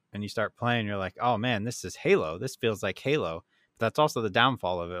started up and you start playing, you're like, oh man, this is Halo. This feels like Halo. But that's also the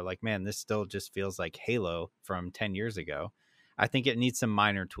downfall of it. Like, man, this still just feels like Halo from 10 years ago. I think it needs some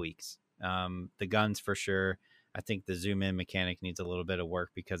minor tweaks. The guns for sure. I think the zoom in mechanic needs a little bit of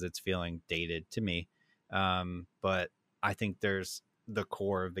work because it's feeling dated to me. But I think the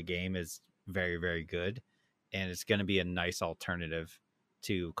core of the game is very, very good. And it's going to be a nice alternative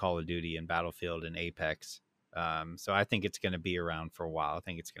to Call of Duty and Battlefield and Apex. So I think it's going to be around for a while. I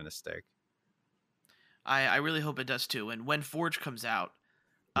think it's going to stick. I really hope it does too. And when Forge comes out,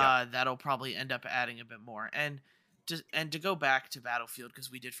 that'll probably end up adding a bit more. And to go back to Battlefield,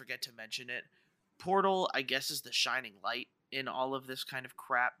 because we did forget to mention it, Portal, I guess, is the shining light in all of this kind of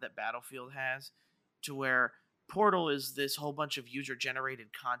crap that Battlefield has, to where Portal is this whole bunch of user-generated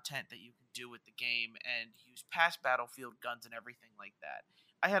content that you can do with the game and use past Battlefield guns and everything like that.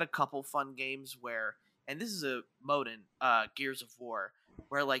 I had a couple fun games where, and this is a mode in Gears of War,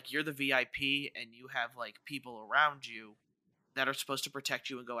 where like you're the VIP and you have like people around you that are supposed to protect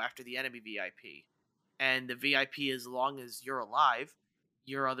you and go after the enemy VIP. And the VIP, as long as you're alive,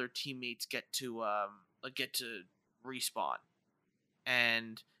 your other teammates get to respawn.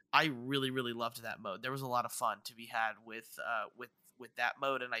 And I really, really loved that mode. There was a lot of fun to be had with that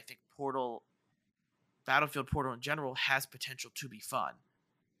mode, and I think Battlefield Portal in general has potential to be fun.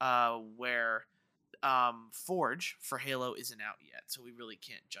 Where Forge for Halo isn't out yet, so we really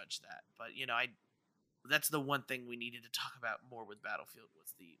can't judge that. But that's the one thing we needed to talk about more with Battlefield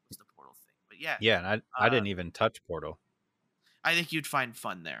was the Portal thing. But yeah, and I didn't even touch Portal. I think you'd find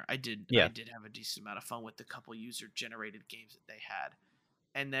fun there. I did have a decent amount of fun with the couple user generated games that they had.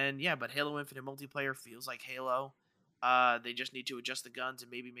 And then but Halo Infinite multiplayer feels like Halo. They just need to adjust the guns and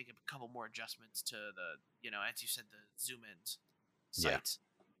maybe make a couple more adjustments to the as you said, the zoom ins sights.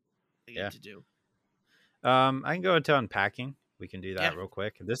 They need to do. I can go into unpacking. We can do that real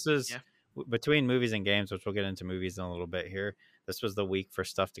quick. This is between movies and games, which we'll get into movies in a little bit here. This was the week for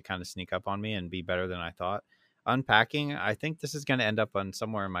stuff to kind of sneak up on me and be better than I thought. Unpacking, I think this is going to end up on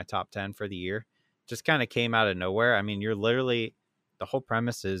somewhere in my top 10 for the year. Just kind of came out of nowhere. I mean, you're literally, the whole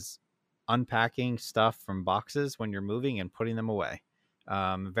premise is unpacking stuff from boxes when you're moving and putting them away.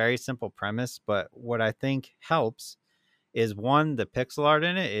 Very simple premise, but what I think helps is, one, the pixel art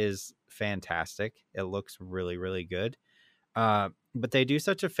in it is fantastic. It looks really, really good. But they do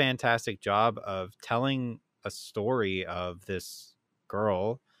such a fantastic job of telling a story of this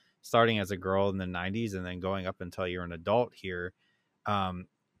girl, starting as a girl in the 90s and then going up until you're an adult here,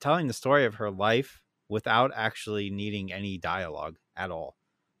 telling the story of her life without actually needing any dialogue at all.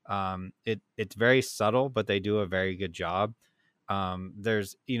 It's very subtle, but they do a very good job.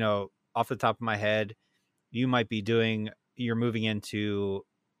 There's, off the top of my head, you're moving into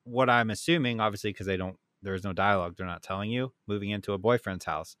what I'm assuming, obviously, because there's no dialogue, they're not telling you, moving into a boyfriend's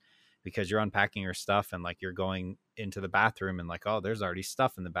house, because you're unpacking your stuff and like you're going into the bathroom and like, oh, there's already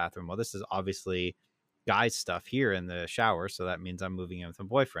stuff in the bathroom. Well, this is obviously guy's stuff here in the shower, so that means I'm moving in with a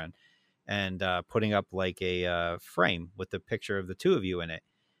boyfriend, and putting up like a frame with the picture of the two of you in it.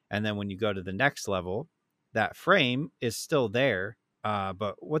 And then when you go to the next level, that frame is still there.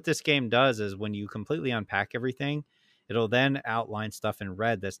 But what this game does is, when you completely unpack everything, it'll then outline stuff in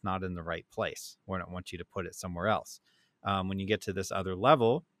red that's not in the right place, where it wants you to put it somewhere else. When you get to this other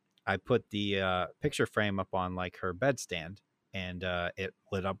level, I put the picture frame up on like her bedstand, and it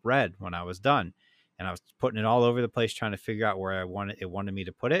lit up red when I was done. And I was putting it all over the place trying to figure out where it wanted me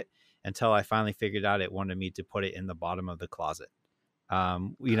to put it, until I finally figured out it wanted me to put it in the bottom of the closet.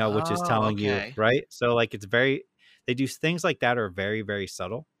 Which is Oh, telling you, okay. right? So like they do things like that are very, very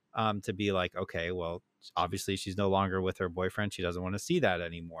subtle, to be like, okay, well, obviously she's no longer with her boyfriend. She doesn't want to see that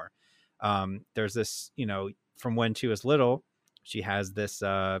anymore. There's this, from when she was little, she has this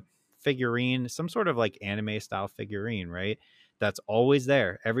figurine, some sort of like anime style figurine, right? That's always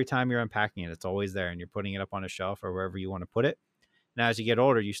there. Every time you're unpacking it, it's always there, and you're putting it up on a shelf or wherever you want to put it. Now, as you get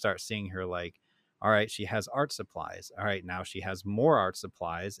older, you start seeing her like, all right, she has art supplies. All right, now she has more art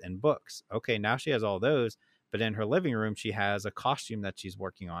supplies and books. Okay, now she has all those, but in her living room, she has a costume that she's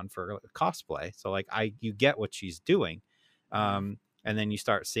working on for cosplay. So like, you get what she's doing. Mm-hmm. And then you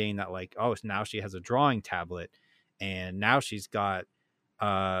start seeing that like, oh, now she has a drawing tablet, and now she's got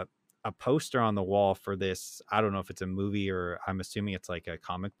uh, a poster on the wall for this. I don't know if it's a movie, or I'm assuming it's like a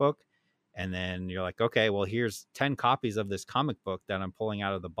comic book. And then you're like, okay, well, here's 10 copies of this comic book that I'm pulling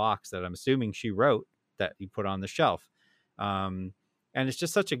out of the box that I'm assuming she wrote, that you put on the shelf. Um, and it's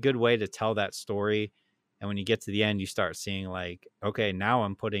just such a good way to tell that story. And when you get to the end, you start seeing like, okay, now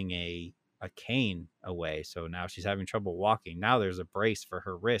I'm putting a cane away. So now she's having trouble walking. Now there's a brace for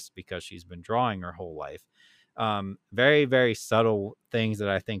her wrist because she's been drawing her whole life. Very, very subtle things that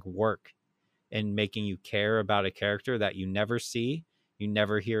I think work in making you care about a character that you never see, you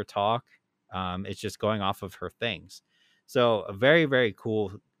never hear talk. It's just going off of her things. So a very, very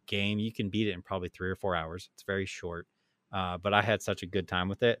cool game. You can beat it in probably 3 or 4 hours. It's very short. But I had such a good time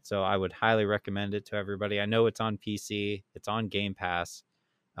with it. So I would highly recommend it to everybody. I know it's on PC, it's on Game Pass.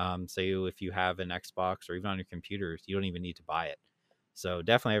 So if you have an Xbox or even on your computer, you don't even need to buy it. So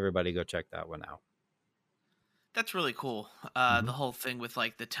definitely everybody go check that one out. That's really cool. Mm-hmm. The whole thing with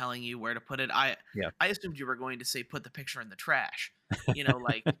like the telling you where to put it. Yeah. I assumed you were going to say put the picture in the trash.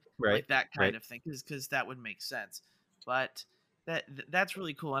 Like Right. like that kind Right. of thing, because that would make sense. But that's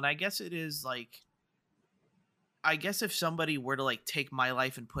really cool, and I guess it is like, I guess if somebody were to like take my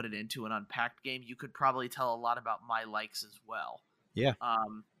life and put it into an unpacked game, you could probably tell a lot about my likes as well. Yeah.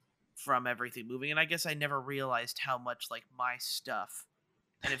 Um, from everything moving, and I guess I never realized how much like my stuff,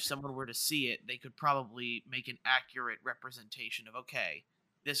 and if someone were to see it, they could probably make an accurate representation of, okay,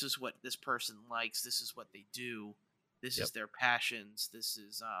 this is what this person likes, this is what they do, this Yep. is their passions, this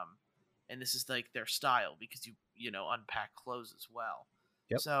is and this is like their style, because you unpack clothes as well.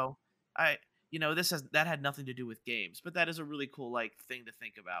 Yep. So I that had nothing to do with games, but that is a really cool like thing to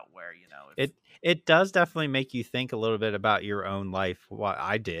think about, where if It does definitely make you think a little bit about your own life. What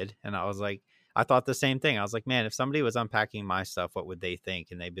I did, and I was like, I thought the same thing. I was like, man, if somebody was unpacking my stuff, what would they think?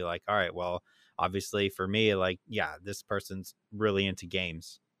 And they'd be like, all right, well, obviously for me, like, yeah, this person's really into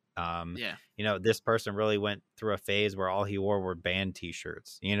games. yeah, This person really went through a phase where all he wore were band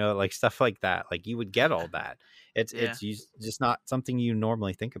T-shirts. Like stuff like that. Like you would get all that. It's yeah, just not something you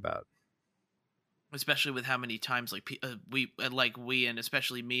normally think about. especially with how many times like we and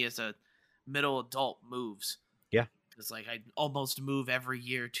especially me as a middle adult moves. Yeah. Because like I almost move every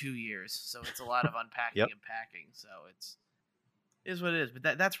year, 2 years, so it's a lot of unpacking Yep. and packing. So it's is what it is.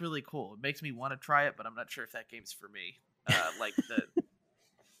 But that's really cool. It makes me want to try it, but I'm not sure if that game's for me. Like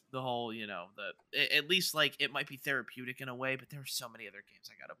the whole, at least like it might be therapeutic in a way, but there's so many other games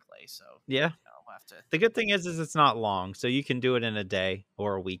I gotta play. So Yeah. I'll have to. The good thing is it's not long, so you can do it in a day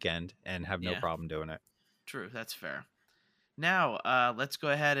or a weekend and have no Yeah, problem doing it. true. That's fair. Now, let's go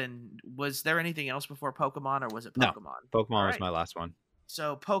ahead and was there anything else before Pokemon, or was it No, Pokemon? All Pokemon was right. my last one.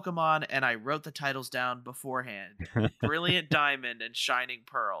 So Pokemon, and I wrote the titles down beforehand. Brilliant Diamond and Shining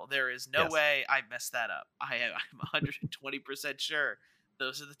Pearl. There is no Yes. way I messed that up. I'm 120% sure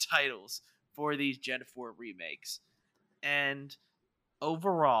those are the titles for these Gen 4 remakes. And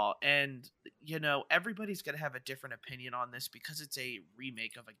overall, and everybody's going to have a different opinion on this because it's a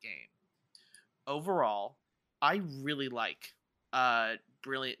remake of a game. Overall, I really like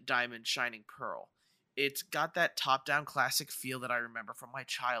Brilliant Diamond Shining Pearl. It's got that top-down classic feel that I remember from my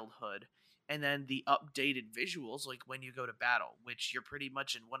childhood, and then the updated visuals, like when you go to battle, which you're pretty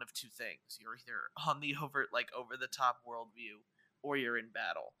much in one of two things. You're either on the over the top world view, or you're in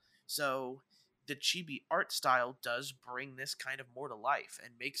battle. So the chibi art style does bring this kind of more to life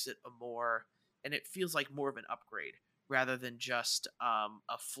and makes it and it feels like more of an upgrade rather than just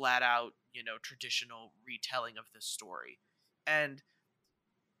a flat out, traditional retelling of the story. And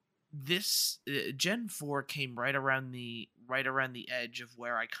this Gen 4 came right around the edge of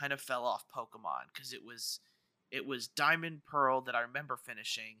where I kind of fell off Pokemon, because it was Diamond Pearl that I remember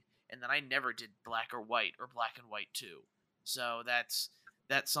finishing, and then I never did Black or White or Black and White 2. So that's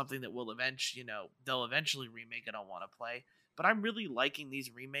that's something that will eventually, they'll eventually remake and I'll want to play. But I'm really liking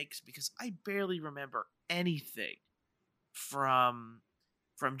these remakes because I barely remember anything from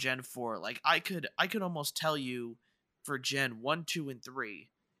Gen 4. Like I could almost tell you for Gen 1, 2 and 3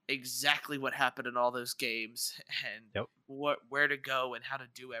 exactly what happened in all those games and Yep. where to go and how to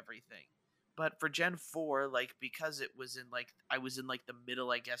do everything. But for Gen 4, like because it was in like I was in like the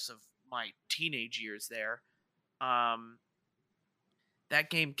middle, I guess, of my teenage years there, um that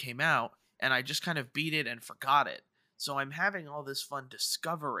game came out and I just kind of beat it and forgot it. So I'm having all this fun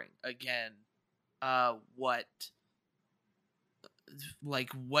discovering again what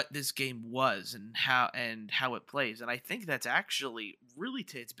what this game was and how it plays, and I think that's actually really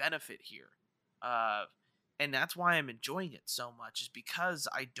to its benefit here. uh and that's why I'm enjoying it so much, is because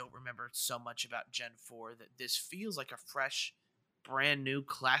I don't remember so much about Gen 4, that this feels like a fresh, brand new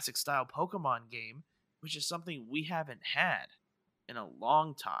classic style Pokemon game, which is something we haven't had in a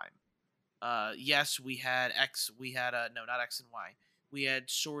long time. Yes, we had no, not X and Y. We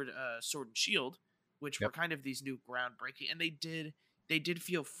had Sword and Shield, which were Yep. kind of these new groundbreaking, and they did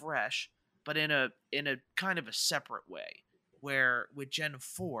feel fresh, but in a kind of a separate way. Where with Gen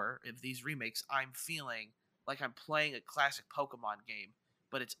 4 of these remakes, I'm feeling like I'm playing a classic Pokemon game,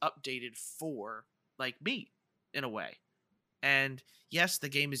 but it's updated for like me in a way. And yes, the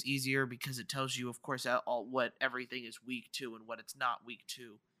game is easier because it tells you, of course, all what everything is weak to and what it's not weak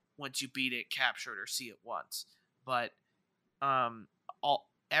to once you beat it, capture it, or see it once. But um,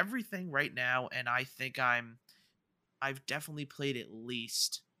 all everything right now, and I think I've definitely played at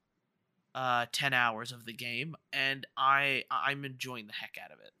least 10 hours of the game, and I'm enjoying the heck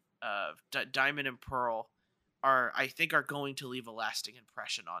out of it. Diamond and Pearl I think are going to leave a lasting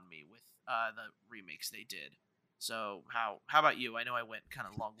impression on me with the remakes they did. So how about you? I know I went kind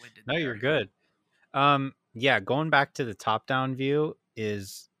of long winded No, you're there. good. Yeah, going back to the top down view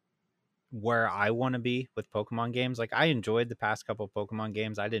is where I want to be with Pokemon games. Like, I enjoyed the past couple of Pokemon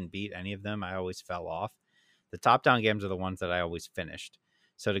games. I didn't beat any of them. I always fell off. The top down games are the ones that I always finished.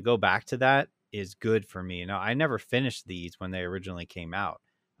 So to go back to that is good for me. I never finished these when they originally came out.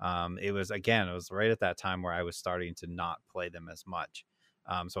 It was right at that time where I was starting to not play them as much.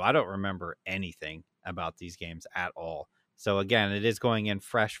 So I don't remember anything about these games at all. So again, it is going in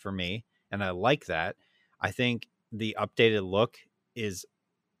fresh for me, and I like that. I think the updated look is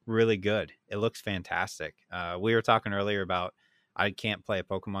really good. It looks fantastic. We were talking earlier about I can't play a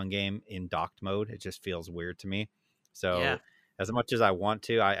Pokemon game in docked mode. It just feels weird to me. Yeah. So as much as I want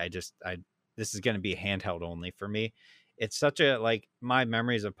to, I this is going to be handheld only for me. It's such a like my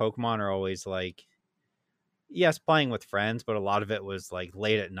memories of Pokemon are always like yes, playing with friends, but a lot of it was like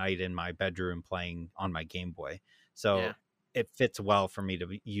late at night in my bedroom playing on my Game Boy. So Yeah. it fits well for me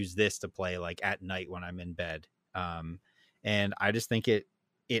to use this to play like at night when I'm in bed. And I just think it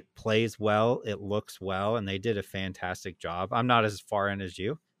plays well, it looks well, and they did a fantastic job. I'm not as far in as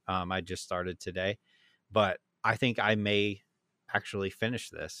you. I just started today, but I think I may actually finish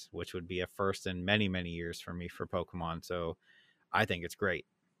this, which would be a first in many, many years for me for Pokemon. So I think it's great.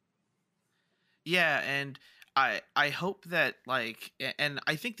 Yeah, and I hope that and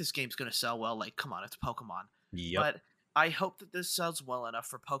I think this game's going to sell well. Like, come on, it's Pokemon. Yep. But I hope that this sells well enough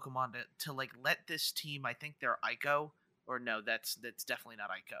for Pokemon to like let this team, I think they're Ico, or no, that's definitely not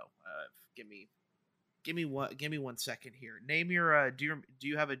Ico. Give me 1 second here. Name your do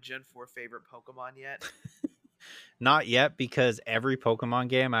you have a Gen 4 favorite Pokemon yet? Not yet, because every Pokemon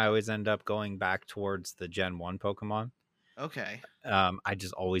game I always end up going back towards the Gen 1 Pokemon. Okay. I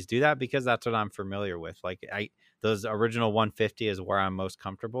just always do that because that's what I'm familiar with. Like those original 150 is where I'm most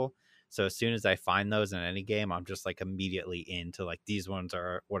comfortable. So as soon as I find those in any game, I'm just like immediately into like these ones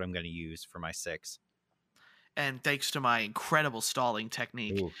are what I'm going to use for my 6. And thanks to my incredible stalling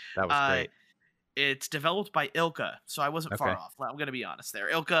technique, Ooh, that was uh great. it's developed by Ilka, so I wasn't far Okay. off. I'm gonna be honest there.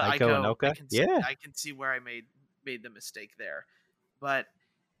 Ilka, Ico and Ico, Oka. Yeah. I can see where I made the mistake there, but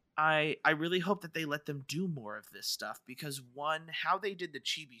I really hope that they let them do more of this stuff, because one, how they did the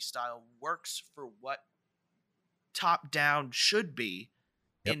chibi style works for what top down should be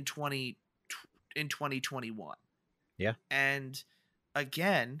Yep. in 2021. Yeah. And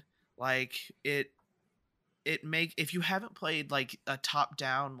again, like it make if you haven't played like a top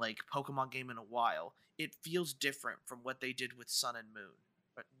down like Pokemon game in a while, it feels different from what they did with Sun and Moon.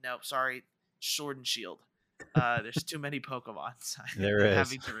 But no, sorry, Sword and Shield. There's too many Pokemon. There is.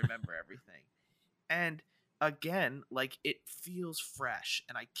 Having to remember everything. And again, like it feels fresh,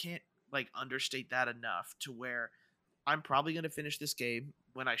 and I can't like understate that enough, to where I'm probably going to finish this game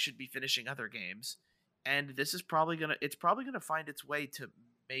when I should be finishing other games, and this is probably going to find its way to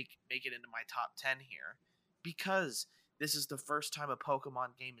make it into my top 10 here, because this is the first time a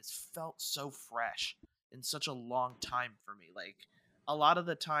Pokemon game has felt so fresh in such a long time for me. Like a lot of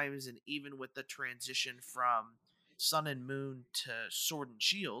the times, and even with the transition from Sun and Moon to Sword and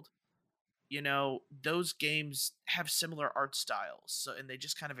Shield, those games have similar art styles. So, and they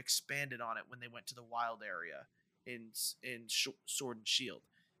just kind of expanded on it when they went to the wild area in Sword and Shield.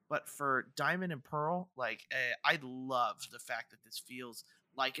 But for Diamond and Pearl, like I love the fact that this feels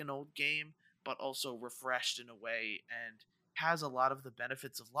like an old game, but also refreshed in a way and has a lot of the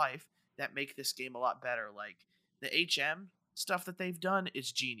benefits of life that make this game a lot better. Like the HM stuff that they've done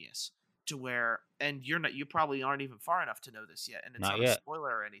is genius. To where, and you probably aren't even far enough to know this yet, and it's Not not a yet. spoiler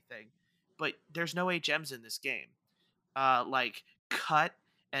or anything, but there's no HMs in this game. Like Cut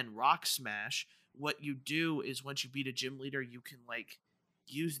and Rock Smash, what you do is once you beat a gym leader, you can like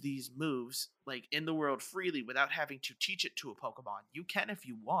use these moves like in the world freely without having to teach it to a Pokemon. You can if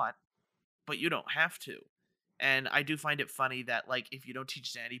you want, but you don't have to. And I do find it funny that like if you don't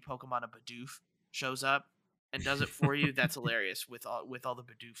teach any Pokemon, a Bidoof shows up and does it for you. That's hilarious with all the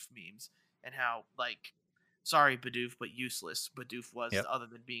Bidoof memes and how like sorry Bidoof, but useless Bidoof was Yep. other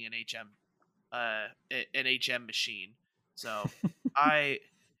than being an HM machine. So I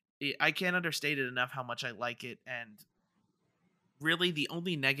can't understate it enough how much I like it, and really the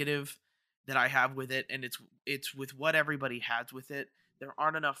only negative that I have with it, and it's with what everybody has with it, there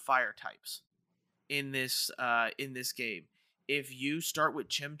aren't enough fire types in this game. If you start with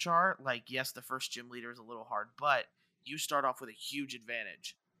Chimchar, like yes, the first gym leader is a little hard, but you start off with a huge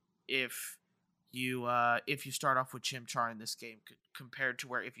advantage if you start off with Chimchar in this game compared to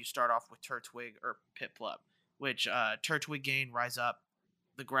where if you start off with Turtwig or Piplup, which Turtwig gain, Rise Up,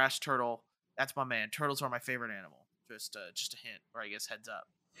 the Grass Turtle, that's my man. Turtles are my favorite animal. Just a hint, or I guess heads up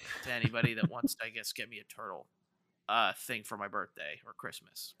to anybody that wants to, I guess, get me a turtle thing for my birthday or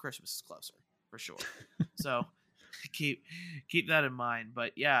Christmas. Christmas is closer for sure. So keep that in mind.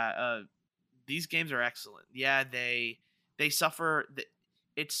 But yeah, these games are excellent. Yeah, they suffer.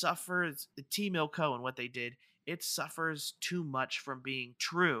 It suffers. Team Ilko and what they did, it suffers too much from being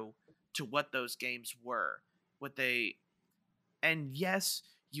true to what those games were. What they, and yes,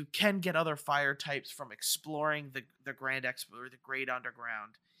 you can get other fire types from exploring the Grand Expo or the Great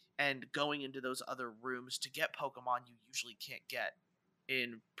Underground and going into those other rooms to get Pokemon you usually can't get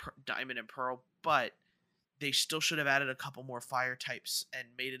in Diamond and Pearl, but they still should have added a couple more fire types and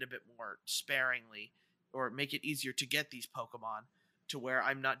made it a bit more sparingly, or make it easier to get these Pokemon to where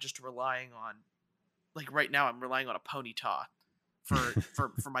I'm not just relying on, like right now I'm relying on a Ponyta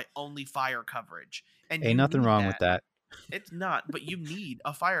for my only fire coverage. And ain't nothing wrong with that. It's not, but you need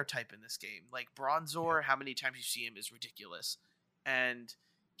a fire type in this game. Like Bronzor, how many times you see him is ridiculous, and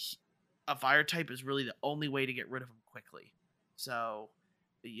a fire type is really the only way to get rid of him quickly. So,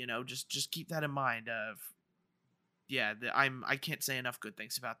 just keep that in mind. I can't say enough good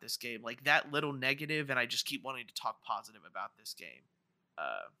things about this game. Like that little negative, and I just keep wanting to talk positive about this game.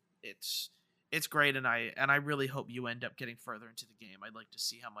 It's great, and I really hope you end up getting further into the game. I'd like to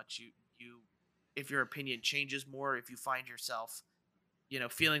see how much you if your opinion changes more, if you find yourself,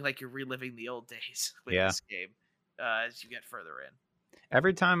 feeling like you're reliving the old days with this game as you get further in.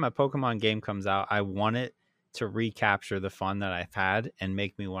 Every time a Pokemon game comes out, I want it to recapture the fun that I've had and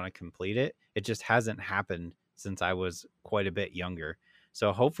make me want to complete it. It just hasn't happened since I was quite a bit younger.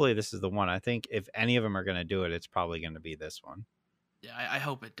 So hopefully this is the one. I think if any of them are going to do it, it's probably going to be this one. Yeah, I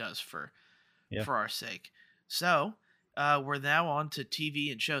hope it does for our sake. So we're now on to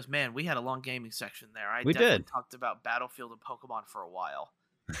TV and shows. Man, we had a long gaming section there. We definitely talked about Battlefield and Pokemon for a while.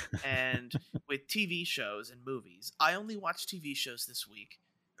 And with TV shows and movies, I only watched TV shows this week,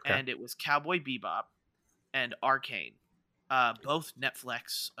 and it was Cowboy Bebop and Arcane, both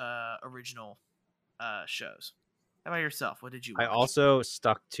Netflix original shows. How about yourself? What did you watch? I also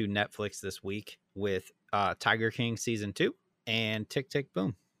stuck to Netflix this week with Tiger King Season 2 and Tick Tick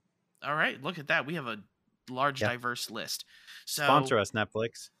Boom. All right, look at that. We have a large, diverse list. So sponsor us,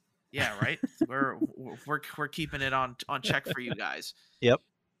 Netflix. Yeah, right. we're keeping it on check for you guys. Yep.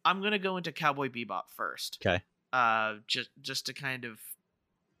 I'm gonna go into Cowboy Bebop first. Okay. Just to kind of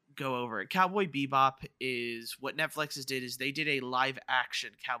go over it. Cowboy Bebop is what Netflix did is they did a live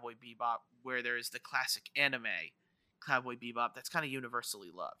action Cowboy Bebop where there is the classic anime Cowboy Bebop that's kind of universally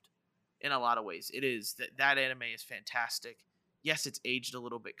loved in a lot of ways. It is that anime is fantastic. Yes, it's aged a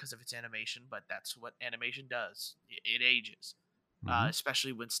little bit because of its animation, but that's what animation does. It ages,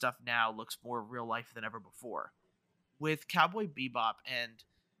 especially when stuff now looks more real life than ever before. With Cowboy Bebop, and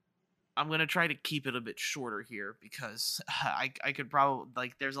I'm going to try to keep it a bit shorter here because I could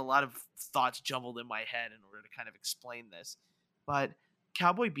probably, there's a lot of thoughts jumbled in my head in order to kind of explain this. But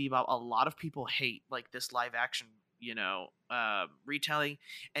Cowboy Bebop, a lot of people hate, this live action, retelling,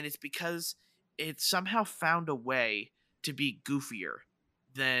 and it's because it somehow found a way to be goofier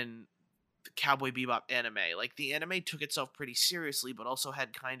than the Cowboy Bebop anime. Like the anime took itself pretty seriously, but also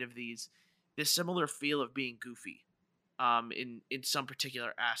had kind of this similar feel of being goofy, in some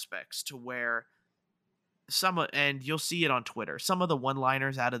particular aspects, to where and you'll see it on Twitter. Some of the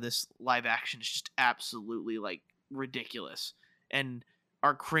one-liners out of this live action is just absolutely like ridiculous and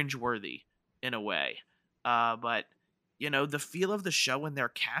are cringeworthy in a way. But the feel of the show and their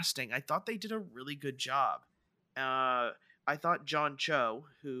casting, I thought they did a really good job. I thought John Cho,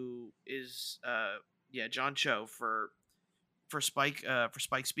 who is John Cho for Spike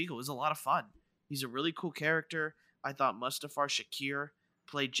Spiegel, was a lot of fun. He's a really cool character. I thought Mustafar Shakir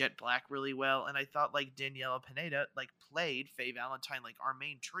played Jet Black really well, and I thought like Daniela Pineda like played Faye Valentine, like our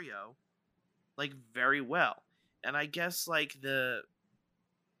main trio, like very well. And I guess like the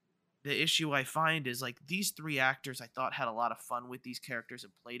issue I find is like these three actors I thought had a lot of fun with these characters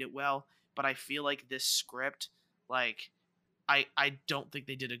and played it well, but I feel like this script, like I don't think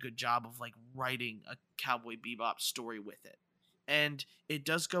they did a good job of like writing a Cowboy Bebop story with it. And it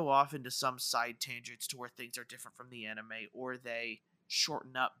does go off into some side tangents to where things are different from the anime, or they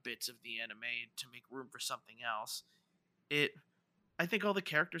shorten up bits of the anime to make room for something else. I think all the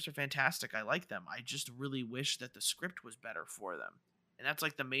characters are fantastic. I like them. I just really wish that the script was better for them. And that's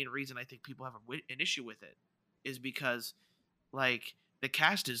like the main reason I think people have an issue with it, is because like the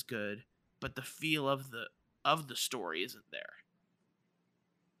cast is good, but the feel of the story isn't there.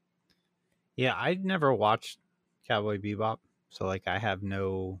 Yeah, I never watched Cowboy Bebop, so like I have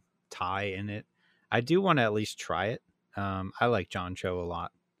no tie in it. I do want to at least try it. I like John Cho a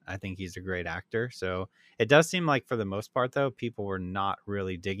lot. I think he's a great actor. So it does seem like for the most part, though, people were not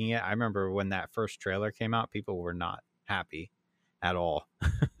really digging it. I remember when that first trailer came out, people were not happy at all.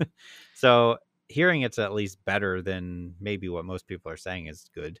 So hearing it's at least better than maybe what most people are saying is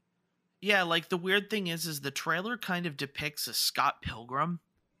good. Yeah, like the weird thing is the trailer kind of depicts a Scott Pilgrim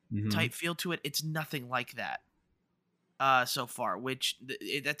type feel to it. It's nothing like that so far, which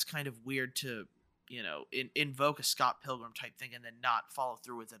that's kind of weird to invoke a Scott Pilgrim type thing and then not follow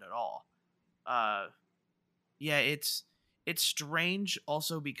through with it at all. Yeah, it's strange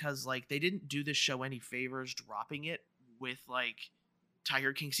also because like they didn't do this show any favors dropping it with like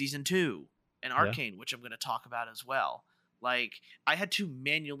Tiger King season 2 and Arcane, which I'm going to talk about as well. Like I had to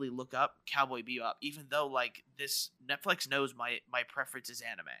manually look up Cowboy Bebop, even though like this Netflix knows my preference is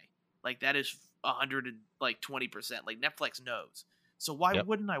anime. Like that is 120%. Like Netflix knows. So why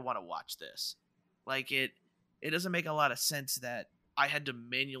wouldn't I want to watch this? Like it doesn't make a lot of sense that I had to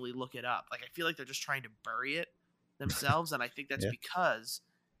manually look it up. Like I feel like they're just trying to bury it themselves, and I think that's because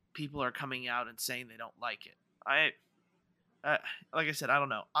people are coming out and saying they don't like it. Like I said, I don't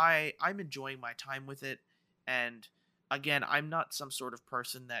know. I'm enjoying my time with it, and again, I'm not some sort of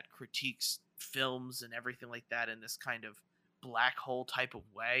person that critiques films and everything like that in this kind of black hole type of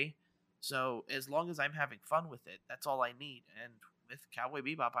way. So as long as I'm having fun with it, that's all I need. And with Cowboy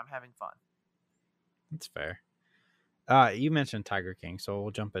Bebop, I'm having fun. That's fair. You mentioned Tiger King, so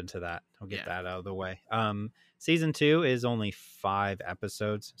we'll jump into that. I'll get that out of the way. Season 2 is only 5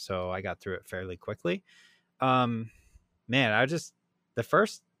 episodes, so I got through it fairly quickly. Man, the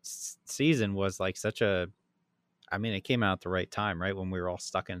first season was like it came out at the right time, right? When we were all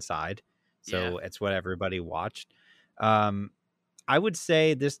stuck inside. So it's what everybody watched. I would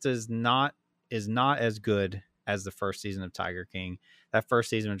say this is not as good as the first season of Tiger King. That first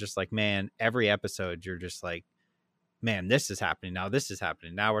season was just like, man, every episode you're just like, man, this is happening now. This is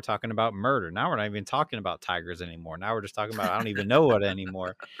happening now. We're talking about murder. Now we're not even talking about tigers anymore. Now we're just talking about I don't even know what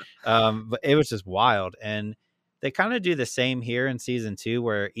anymore. But it was just wild, and they kind of do the same here in season 2,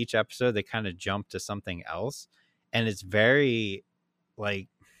 where each episode they kind of jump to something else, and it's very like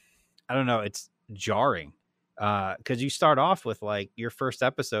I don't know. It's jarring because you start off with like your first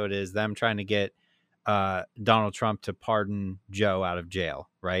episode is them trying to get Donald Trump to pardon Joe out of jail,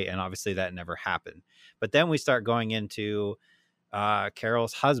 right? And obviously that never happened. But then we start going into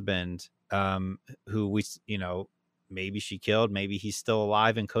Carol's husband, who we, maybe she killed, maybe he's still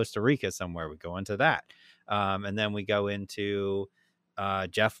alive in Costa Rica somewhere. We go into that. And then we go into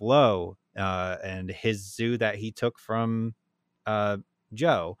Jeff Lowe and his zoo that he took from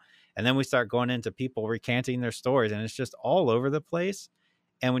Joe. And then we start going into people recanting their stories, and it's just all over the place.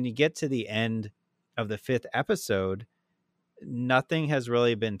 And when you get to the end of the 5th episode, nothing has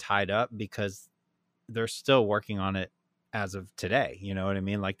really been tied up because they're still working on it as of today. You know what I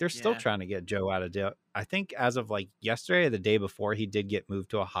mean? Like they're still trying to get Joe out of jail. I think as of like yesterday or the day before, he did get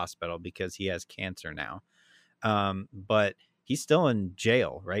moved to a hospital because he has cancer now. But he's still in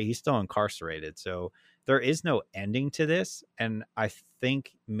jail, right? He's still incarcerated. So there is no ending to this, and I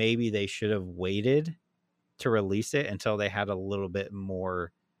think maybe they should have waited to release it until they had a little bit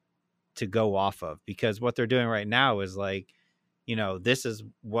more to go off of, because what they're doing right now is like, this is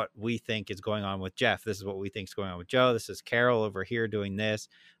what we think is going on with Jeff. This is what we think is going on with Joe. This is Carol over here doing this,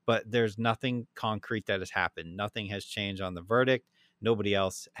 but there's nothing concrete that has happened. Nothing has changed on the verdict. Nobody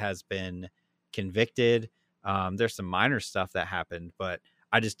else has been convicted. There's some minor stuff that happened, but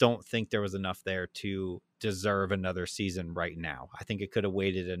I just don't think there was enough there to deserve another season right now. I think it could have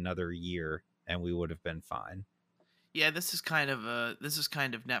waited another year and we would have been fine. Yeah, this is kind of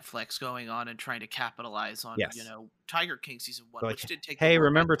Netflix going on and trying to capitalize on, Yes. Tiger King season 1, like, which did take hey,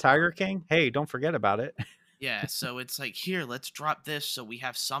 remember Tiger King? Hey, don't forget about it. Yeah, so it's like, here, let's drop this so we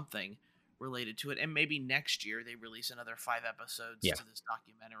have something related to it, and maybe next year they release another 5 episodes to this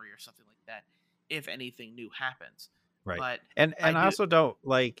documentary or something like that, if anything new happens. Right. But and I also don't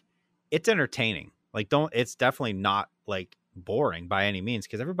like, it's entertaining. Like, it's definitely not like boring by any means,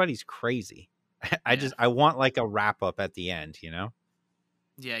 because everybody's crazy. I want like a wrap up at the end,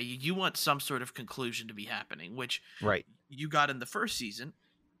 Yeah, you want some sort of conclusion to be happening, which right you got in the first season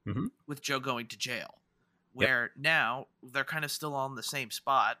with Joe going to jail, where now they're kind of still on the same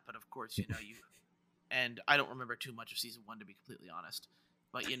spot, but of course, you and I don't remember too much of season 1, to be completely honest,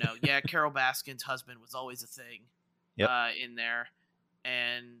 but Carol Baskin's husband was always a thing in there,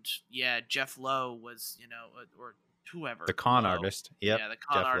 and Jeff Lowe was, or whoever, the con artist. The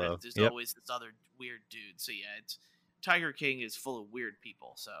con Jeff artist Lowe. Is always this other weird dude. So it's Tiger King is full of weird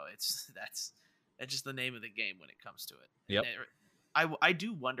people. So that's just the name of the game when it comes to it. Yep. I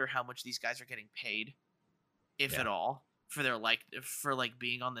do wonder how much these guys are getting paid, if at all, for their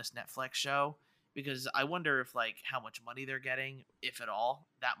being on this Netflix show, because I wonder if how much money they're getting, if at all,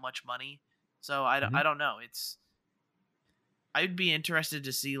 that much money. So I don't know. I'd be interested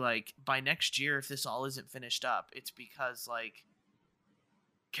to see by next year, if this all isn't finished up, it's because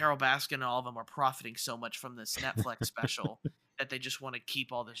Carol Baskin and all of them are profiting so much from this Netflix special that they just want to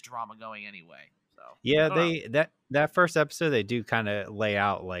keep all this drama going anyway. So that first episode, they do kind of lay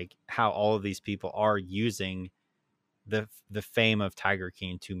out how all of these people are using the fame of Tiger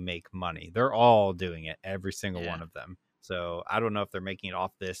King to make money. They're all doing it, every single one of them. So I don't know if they're making it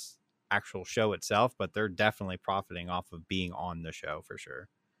off this actual show itself, but they're definitely profiting off of being on the show for sure.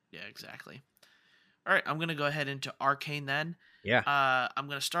 Yeah, exactly. All right, I'm gonna go ahead into Arcane then. I'm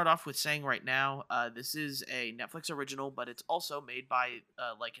gonna start off with saying right now, this is a Netflix original, but it's also made by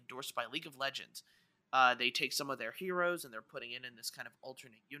endorsed by League of Legends. They take some of their heroes and they're putting it in this kind of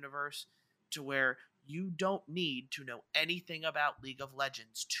alternate universe to where you don't need to know anything about League of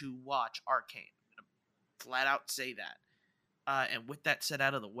Legends to watch Arcane. I'm gonna flat out say that. And with that said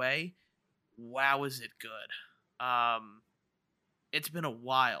out of the way, wow, is it good. It's been a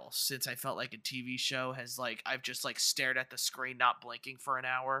while since I felt like a TV show has I've just stared at the screen not blinking for an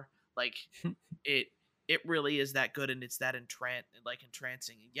hour. It really is that good, and it's that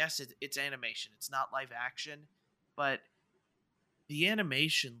entrancing. Yes, it's animation. It's not live action, but the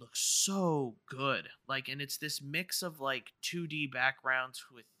animation looks so good. And it's this mix of 2D backgrounds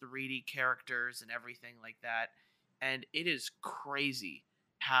with 3D characters and everything like that. And it is crazy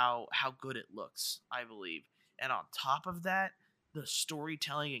how good it looks, I believe. And on top of that, the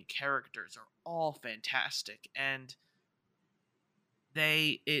storytelling and characters are all fantastic. And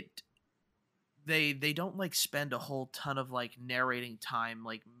they don't spend a whole ton of narrating time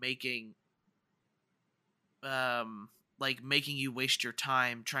making making you waste your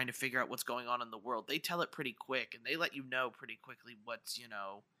time trying to figure out what's going on in the world. They tell it pretty quick, and they let you know pretty quickly what's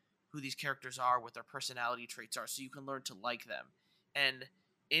who these characters are, what their personality traits are, so you can learn to like them. And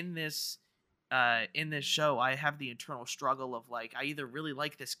in this show, I have the internal struggle of I either really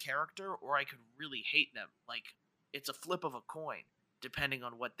like this character or I could really hate them. It's a flip of a coin depending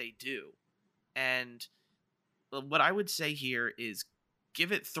on what they do. And what I would say here is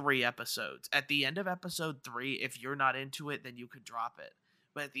give it 3 episodes. At the end of episode 3, if you're not into it, then you could drop it.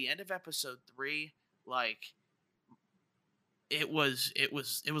 But at the end of episode 3, it was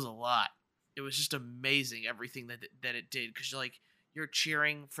a lot. It was just amazing everything that it did, because you're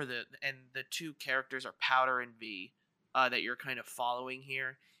cheering for the 2 characters are Powder and V, that you're kind of following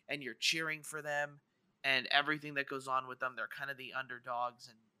here, and you're cheering for them and everything that goes on with them. They're kind of the underdogs,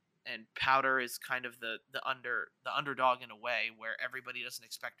 and Powder is kind of the underdog in a way where everybody doesn't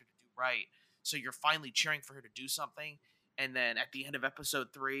expect her to do right. So you're finally cheering for her to do something, and then at the end of episode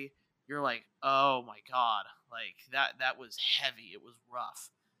 3, you're like, oh my god, that was heavy. It was rough.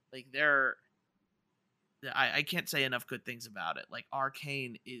 I can't say enough good things about it.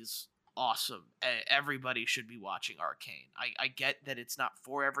 Arcane is awesome. Everybody should be watching Arcane. I get that it's not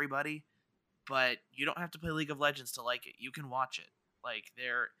for everybody, but you don't have to play League of Legends to like it. You can watch it. Like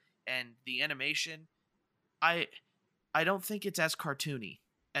and the animation, I I don't think it's as cartoony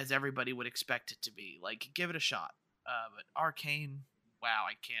as everybody would expect it to be. Like, give it a shot. But Arcane, wow,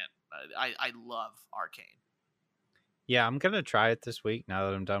 I can't. I love Arcane. Yeah, I'm gonna try it this week now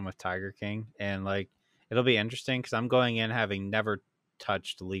that I'm done with Tiger King, and like it'll be interesting because I'm going in having never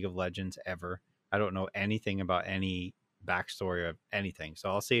touched League of Legends ever. I don't know anything about any backstory of anything, so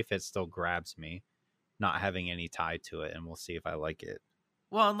I'll see if it still grabs me, not having any tie to it, and we'll see if I like it.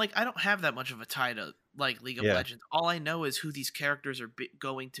 Well, and like I don't have that much of a tie to like League of Yeah. Legends. All I know is who these characters are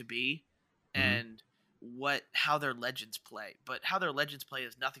going to be, and how their legends play. But how their legends play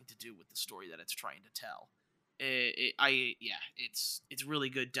has nothing to do with the story that it's trying to tell. It's really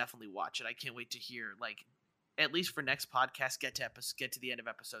good. Definitely watch it. I can't wait to hear, like, at least for next podcast, get to the end of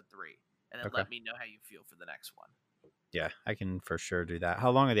episode 3, and then let me know how you feel for the next one. Yeah, I can for sure do that.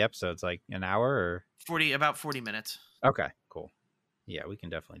 How long are the episodes? Like an hour or about 40 minutes. Okay, cool. Yeah, we can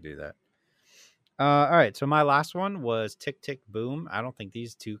definitely do that. All right, so my last one was Tick Tick Boom. I don't think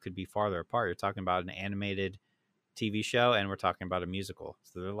these two could be farther apart. You're talking about an animated TV show, and we're talking about a musical.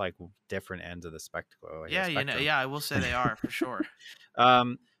 So they're like different ends of the spectacle. Yeah, I will say they are for sure.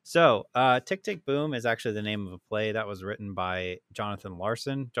 Tick Tick Boom is actually the name of a play that was written by Jonathan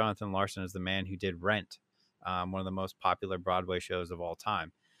Larson. Jonathan Larson is the man who did Rent, one of the most popular Broadway shows of all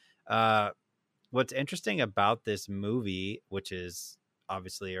time. What's interesting about this movie, which is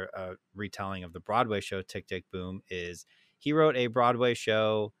obviously a retelling of the Broadway show Tick Tick Boom, is he wrote a Broadway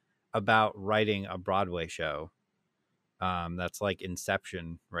show about writing a Broadway show. That's like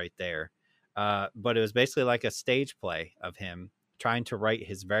Inception right there. But it was basically like a stage play of him trying to write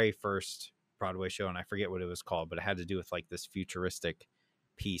his very first Broadway show, and I forget what it was called, but it had to do with like this futuristic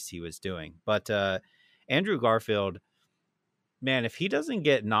piece he was doing. But Andrew Garfield, man, if he doesn't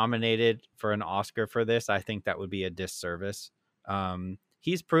get nominated for an Oscar for this, I think that would be a disservice.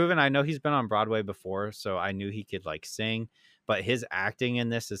 He's proven, I know he's been on Broadway before, so I knew he could like sing, but his acting in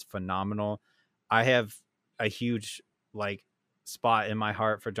this is phenomenal. I have a huge like spot in my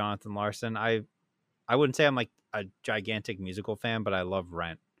heart for Jonathan Larson. I wouldn't say I'm like a gigantic musical fan, but I love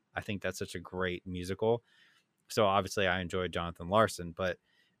Rent. I think that's such a great musical. So obviously I enjoyed Jonathan Larson, but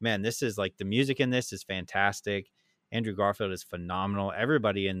man, this is like the music in this is fantastic. Andrew Garfield is phenomenal.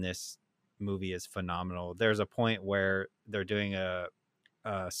 Everybody in this movie is phenomenal. There's a point where they're doing a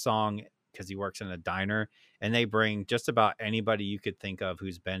song because he works in a diner, and they bring just about anybody you could think of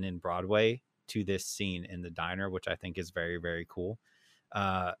who's been in Broadway to this scene in the diner, which I think is very, very cool.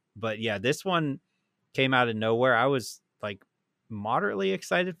 But yeah, this one came out of nowhere. I was like moderately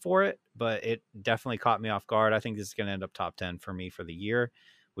excited for it, but it definitely caught me off guard. I think this is going to end up top 10 for me for the year,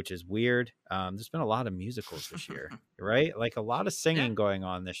 which is weird. There's been a lot of musicals this year, right? Like a lot of singing going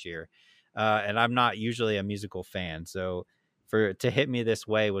on this year. And I'm not usually a musical fan. So to hit me this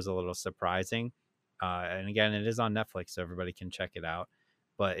way was a little surprising. And again, it is on Netflix, so everybody can check it out.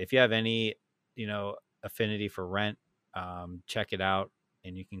 But if you have any, affinity for Rent, check it out,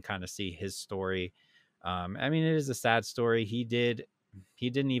 and you can kind of see his story. I mean, it is a sad story. He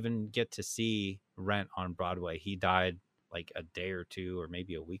didn't even get to see Rent on Broadway. He died like a day or two, or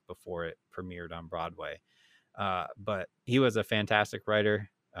maybe a week before it premiered on Broadway. But he was a fantastic writer,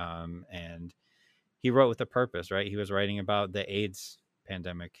 and he wrote with a purpose, right? He was writing about the AIDS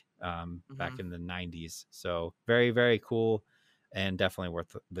pandemic back in the 90s. So very, very cool, and definitely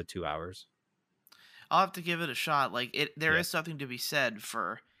worth the 2 hours. I'll have to give it a shot. Like there is something to be said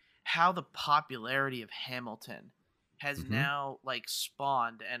for how the popularity of Hamilton has now like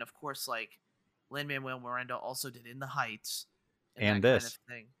spawned, and of course, like Lin-Manuel Miranda also did In the Heights and this kind of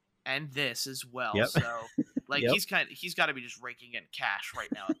thing, and this as well. Yep. So like he's got to be just raking in cash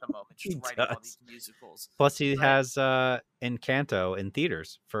right now at the moment, just writing all these musicals. Plus he has Encanto in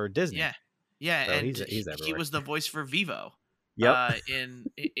theaters for Disney. Yeah, so and he's he was the voice for Vivo. Yep.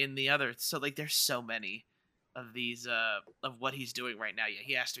 In the other, so like there's so many of these of what he's doing right now. Yeah,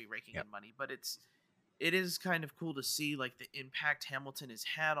 he has to be raking in money, but it is kind of cool to see like the impact Hamilton has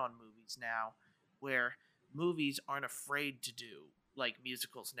had on movies now, where movies aren't afraid to do like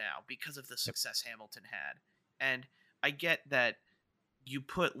musicals now because of the success Hamilton had. And I get that you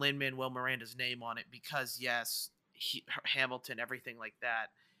put Lin-Manuel Miranda's name on it because yes, Hamilton, everything like that.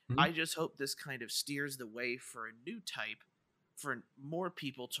 I just hope this kind of steers the way for a new type, for more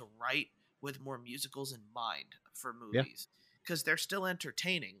people to write with more musicals in mind for movies, because they're still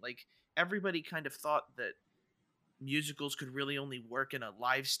entertaining. Like everybody kind of thought that musicals could really only work in a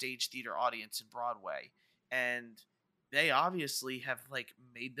live stage theater audience in Broadway, and they obviously have like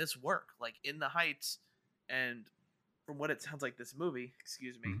made this work. Like In the Heights, and from what it sounds like, this movie,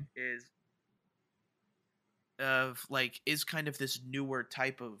 is of like is kind of this newer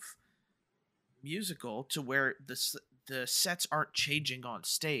type of musical to where the sets aren't changing on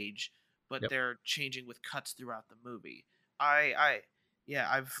stage, but they're changing with cuts throughout the movie. I'm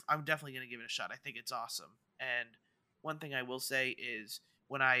definitely gonna give it a shot. I think it's awesome. And one thing I will say is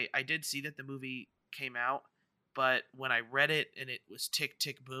when I did see that the movie came out, but when I read it and it was Tick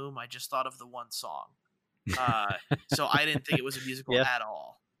Tick Boom, I just thought of the one song. So I didn't think it was a musical at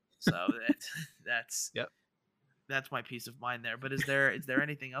all. So that's that's my peace of mind there. But is there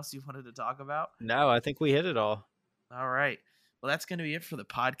anything else you wanted to talk about? No, I think we hit it all. All right. Well, that's going to be it for the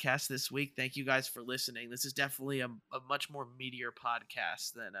podcast this week. Thank you guys for listening. This is definitely a much more meatier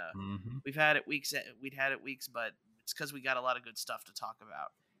podcast than we've had it weeks. We'd had it weeks, but it's because we got a lot of good stuff to talk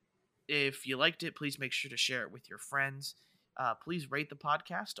about. If you liked it, please make sure to share it with your friends. Please rate the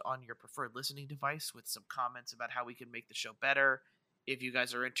podcast on your preferred listening device with some comments about how we can make the show better. If you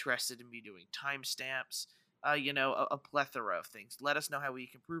guys are interested in me doing timestamps, a plethora of things. Let us know how we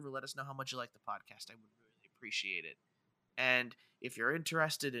can improve, or let us know how much you like the podcast. I would really appreciate it. And if you're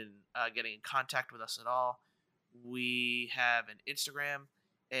interested in getting in contact with us at all, we have an Instagram,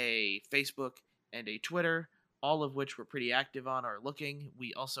 a Facebook, and a Twitter, all of which we're pretty active on or looking.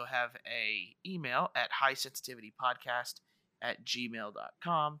 We also have a email at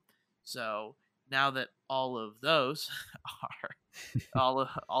highsensitivitypodcast@gmail.com. So now that all of those are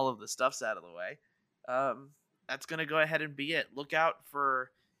all of the stuff's out of the way, that's going to go ahead and be it. Look out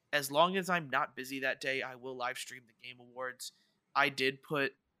for, as long as I'm not busy that day, I will live stream the Game Awards. I did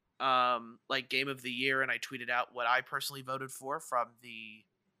put like Game of the Year, and I tweeted out what I personally voted for from the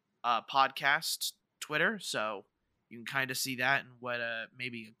podcast Twitter, so you can kind of see that and what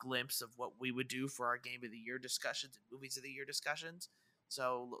maybe a glimpse of what we would do for our Game of the Year discussions and Movies of the Year discussions.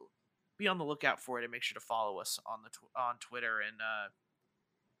 So be on the lookout for it, and make sure to follow us on on Twitter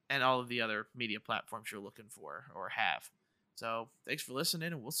and all of the other media platforms you're looking for or have. So thanks for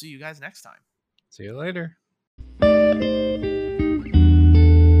listening, and we'll see you guys next time. See you later.